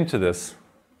jump into this,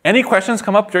 any questions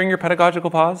come up during your pedagogical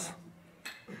pause?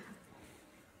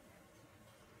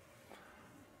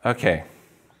 Okay.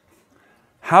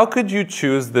 How could you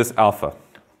choose this alpha?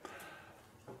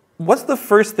 What's the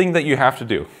first thing that you have to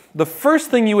do? The first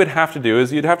thing you would have to do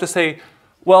is you'd have to say,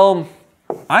 well,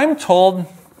 I'm told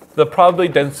the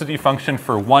probability density function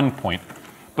for 1 point,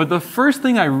 but the first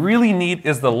thing I really need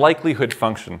is the likelihood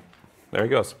function. There it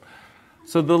goes.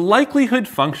 So the likelihood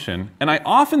function, and I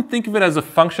often think of it as a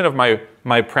function of my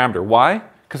parameter. Why?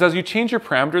 Because as you change your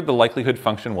parameter, the likelihood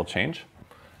function will change.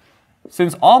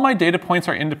 Since all my data points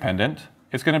are independent,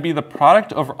 it's going to be the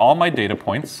product over all my data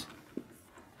points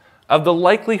of the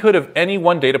likelihood of any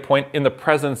one data point in the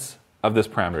presence of this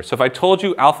parameter. So if I told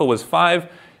you alpha was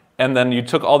 5, and then you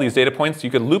took all these data points, you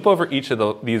could loop over each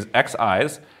of these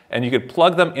xi's, and you could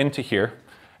plug them into here,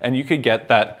 and you could get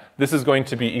that this is going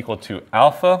to be equal to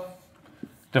alpha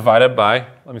divided by,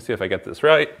 let me see if I get this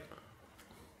right,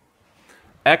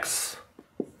 x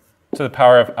to the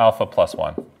power of alpha plus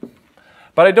 1.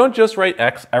 But I don't just write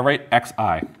x, I write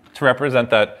xi to represent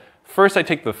that first I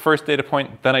take the first data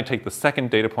point, then I take the second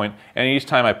data point, and each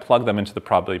time I plug them into the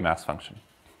probability mass function.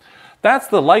 That's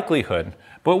the likelihood,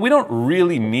 but we don't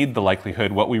really need the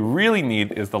likelihood. What we really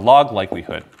need is the log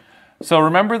likelihood. So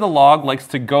remember, the log likes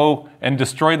to go and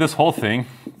destroy this whole thing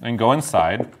and go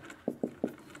inside.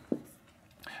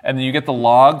 And then you get the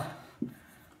log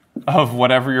of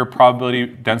whatever your probability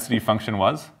density function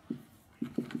was.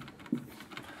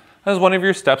 That's one of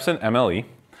your steps in M.L.E.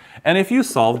 And if you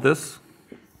solve this,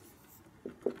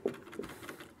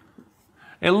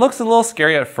 it looks a little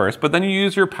scary at first, but then you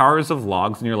use your powers of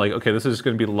logs and you're like, okay, this is just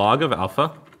going to be log of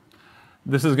alpha.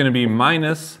 This is going to be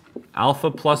minus alpha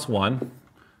plus 1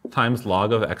 times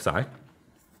log of xi.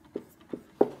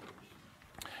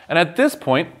 And at this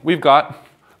point, we've got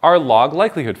our log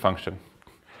likelihood function.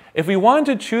 If we wanted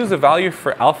to choose a value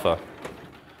for alpha,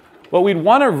 what we'd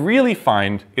want to really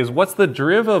find is what's the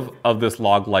derivative of this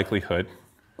log likelihood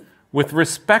with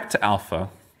respect to alpha,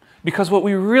 because what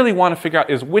we really want to figure out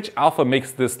is which alpha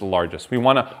makes this the largest. We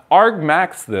want to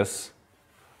argmax this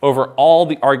over all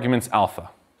the arguments alpha.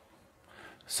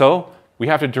 So we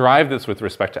have to derive this with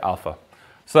respect to alpha.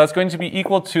 So that's going to be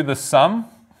equal to the sum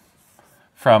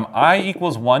from I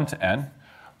equals 1 to n.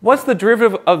 What's the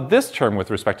derivative of this term with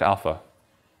respect to alpha?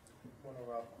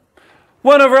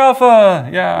 1 over alpha.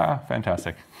 Yeah,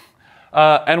 fantastic.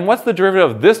 And what's the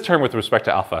derivative of this term with respect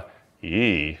to alpha?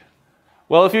 E.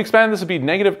 Well, if you expand this, would be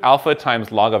negative alpha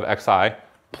times log of xi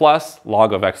plus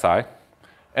log of xi.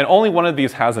 And only one of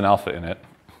these has an alpha in it.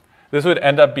 This would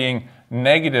end up being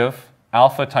negative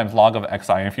alpha times log of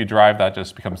xi. And if you derive that, it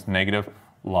just becomes negative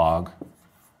log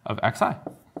of xi.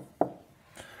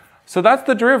 So that's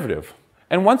the derivative.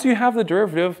 And once you have the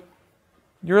derivative,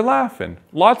 you're laughing.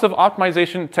 Lots of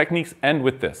optimization techniques end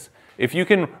with this. If you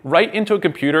can write into a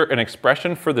computer an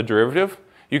expression for the derivative,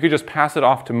 you could just pass it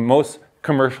off to most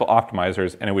commercial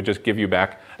optimizers, and it would just give you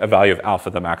back a value of alpha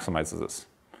that maximizes this.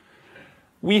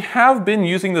 We have been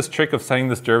using this trick of setting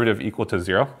this derivative equal to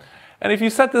 0. And if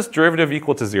you set this derivative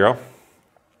equal to 0,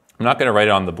 I'm not going to write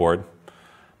it on the board,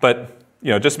 but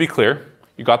just to be clear,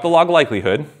 you got the log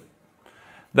likelihood.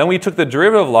 Then we took the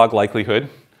derivative of log likelihood,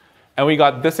 and we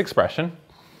got this expression.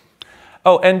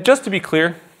 Oh, and just to be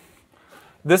clear,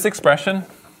 this expression,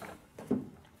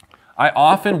 I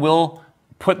often will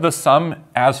put the sum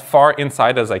as far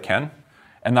inside as I can,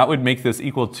 and that would make this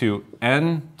equal to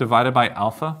n divided by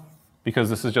alpha, because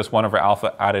this is just 1 over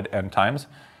alpha added n times,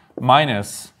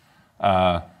 minus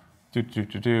the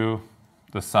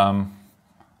sum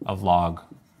of log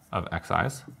of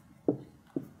xi's.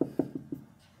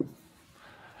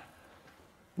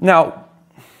 Now,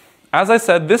 as I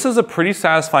said, this is a pretty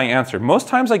satisfying answer. Most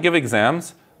times I give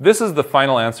exams, this is the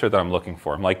final answer that I'm looking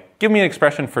for. I'm like, give me an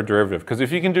expression for derivative, because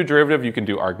if you can do derivative, you can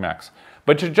do argmax.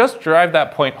 But to just drive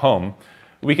that point home,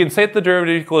 we can set the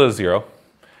derivative equal to 0,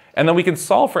 and then we can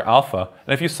solve for alpha.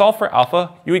 And if you solve for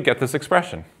alpha, you would get this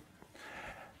expression.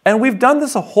 And we've done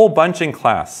this a whole bunch in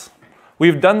class.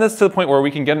 We've done this to the point where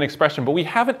we can get an expression, but we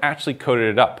haven't actually coded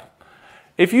it up.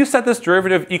 If you set this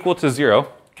derivative equal to 0,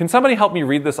 Can somebody help me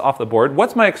read this off the board?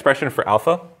 What's my expression for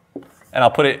alpha? And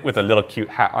I'll put it with a little cute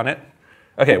hat on it.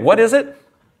 Okay, what is it?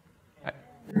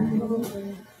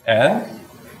 N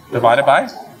divided by?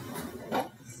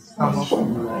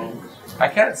 I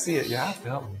can't see it. You have to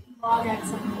help me. Log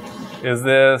x. Is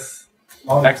this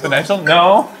exponential?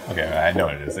 No. Okay, I know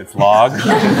what it is. It's log xi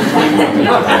from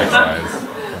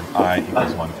I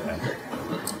equals 1 to n.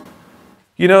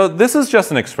 You know, this is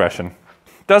just an expression.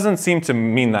 Doesn't seem to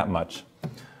mean that much.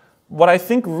 What I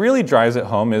think really drives it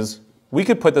home is we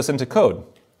could put this into code.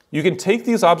 You can take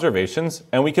these observations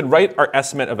and we could write our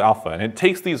estimate of alpha. And it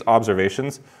takes these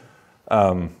observations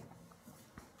and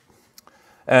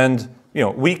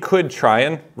we could try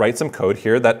and write some code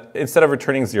here that instead of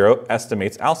returning 0,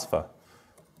 estimates alpha.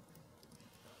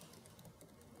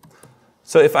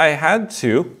 So if I had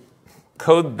to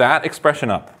code that expression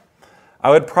up, I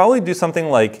would probably do something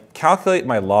like calculate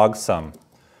my log sum.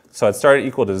 So I'd start it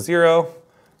equal to 0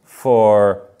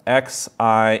 for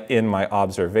xi in my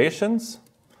observations.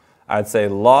 I'd say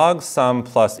log sum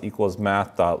plus equals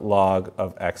math.log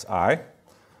of xi.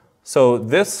 So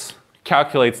this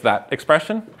calculates that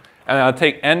expression, and I'll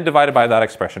take n divided by that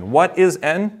expression. What is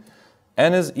n?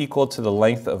 N is equal to the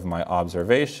length of my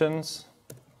observations,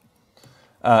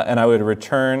 and I would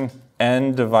return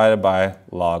n divided by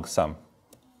log sum.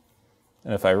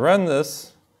 And if I run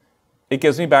this, it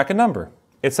gives me back a number.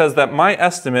 It says that my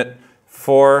estimate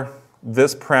for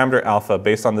this parameter alpha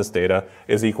based on this data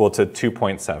is equal to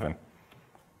 2.7.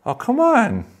 Oh, come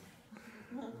on.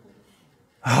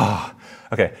 Oh,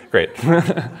 okay, great.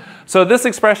 So this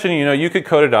expression, you could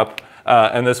code it up,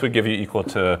 and this would give you equal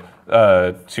to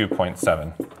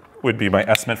 2.7. Would be my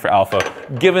estimate for alpha,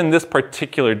 given this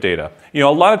particular data. A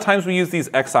lot of times we use these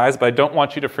xi's, but I don't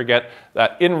want you to forget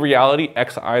that in reality,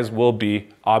 xi's will be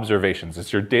observations.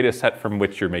 It's your data set from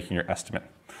which you're making your estimate.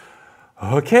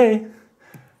 Okay,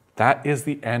 that is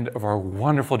the end of our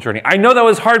wonderful journey. I know that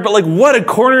was hard, but what a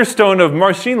cornerstone of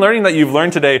machine learning that you've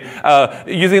learned today,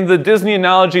 using the Disney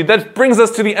analogy. That brings us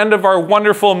to the end of our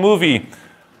wonderful movie.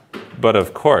 But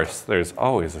of course, there's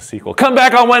always a sequel. Come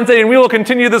back on Wednesday and we will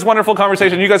continue this wonderful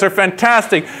conversation. You guys are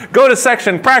fantastic. Go to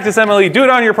section, practice M.L.E, do it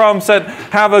on your problem set.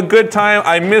 Have a good time.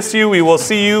 I miss you. We will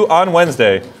see you on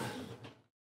Wednesday.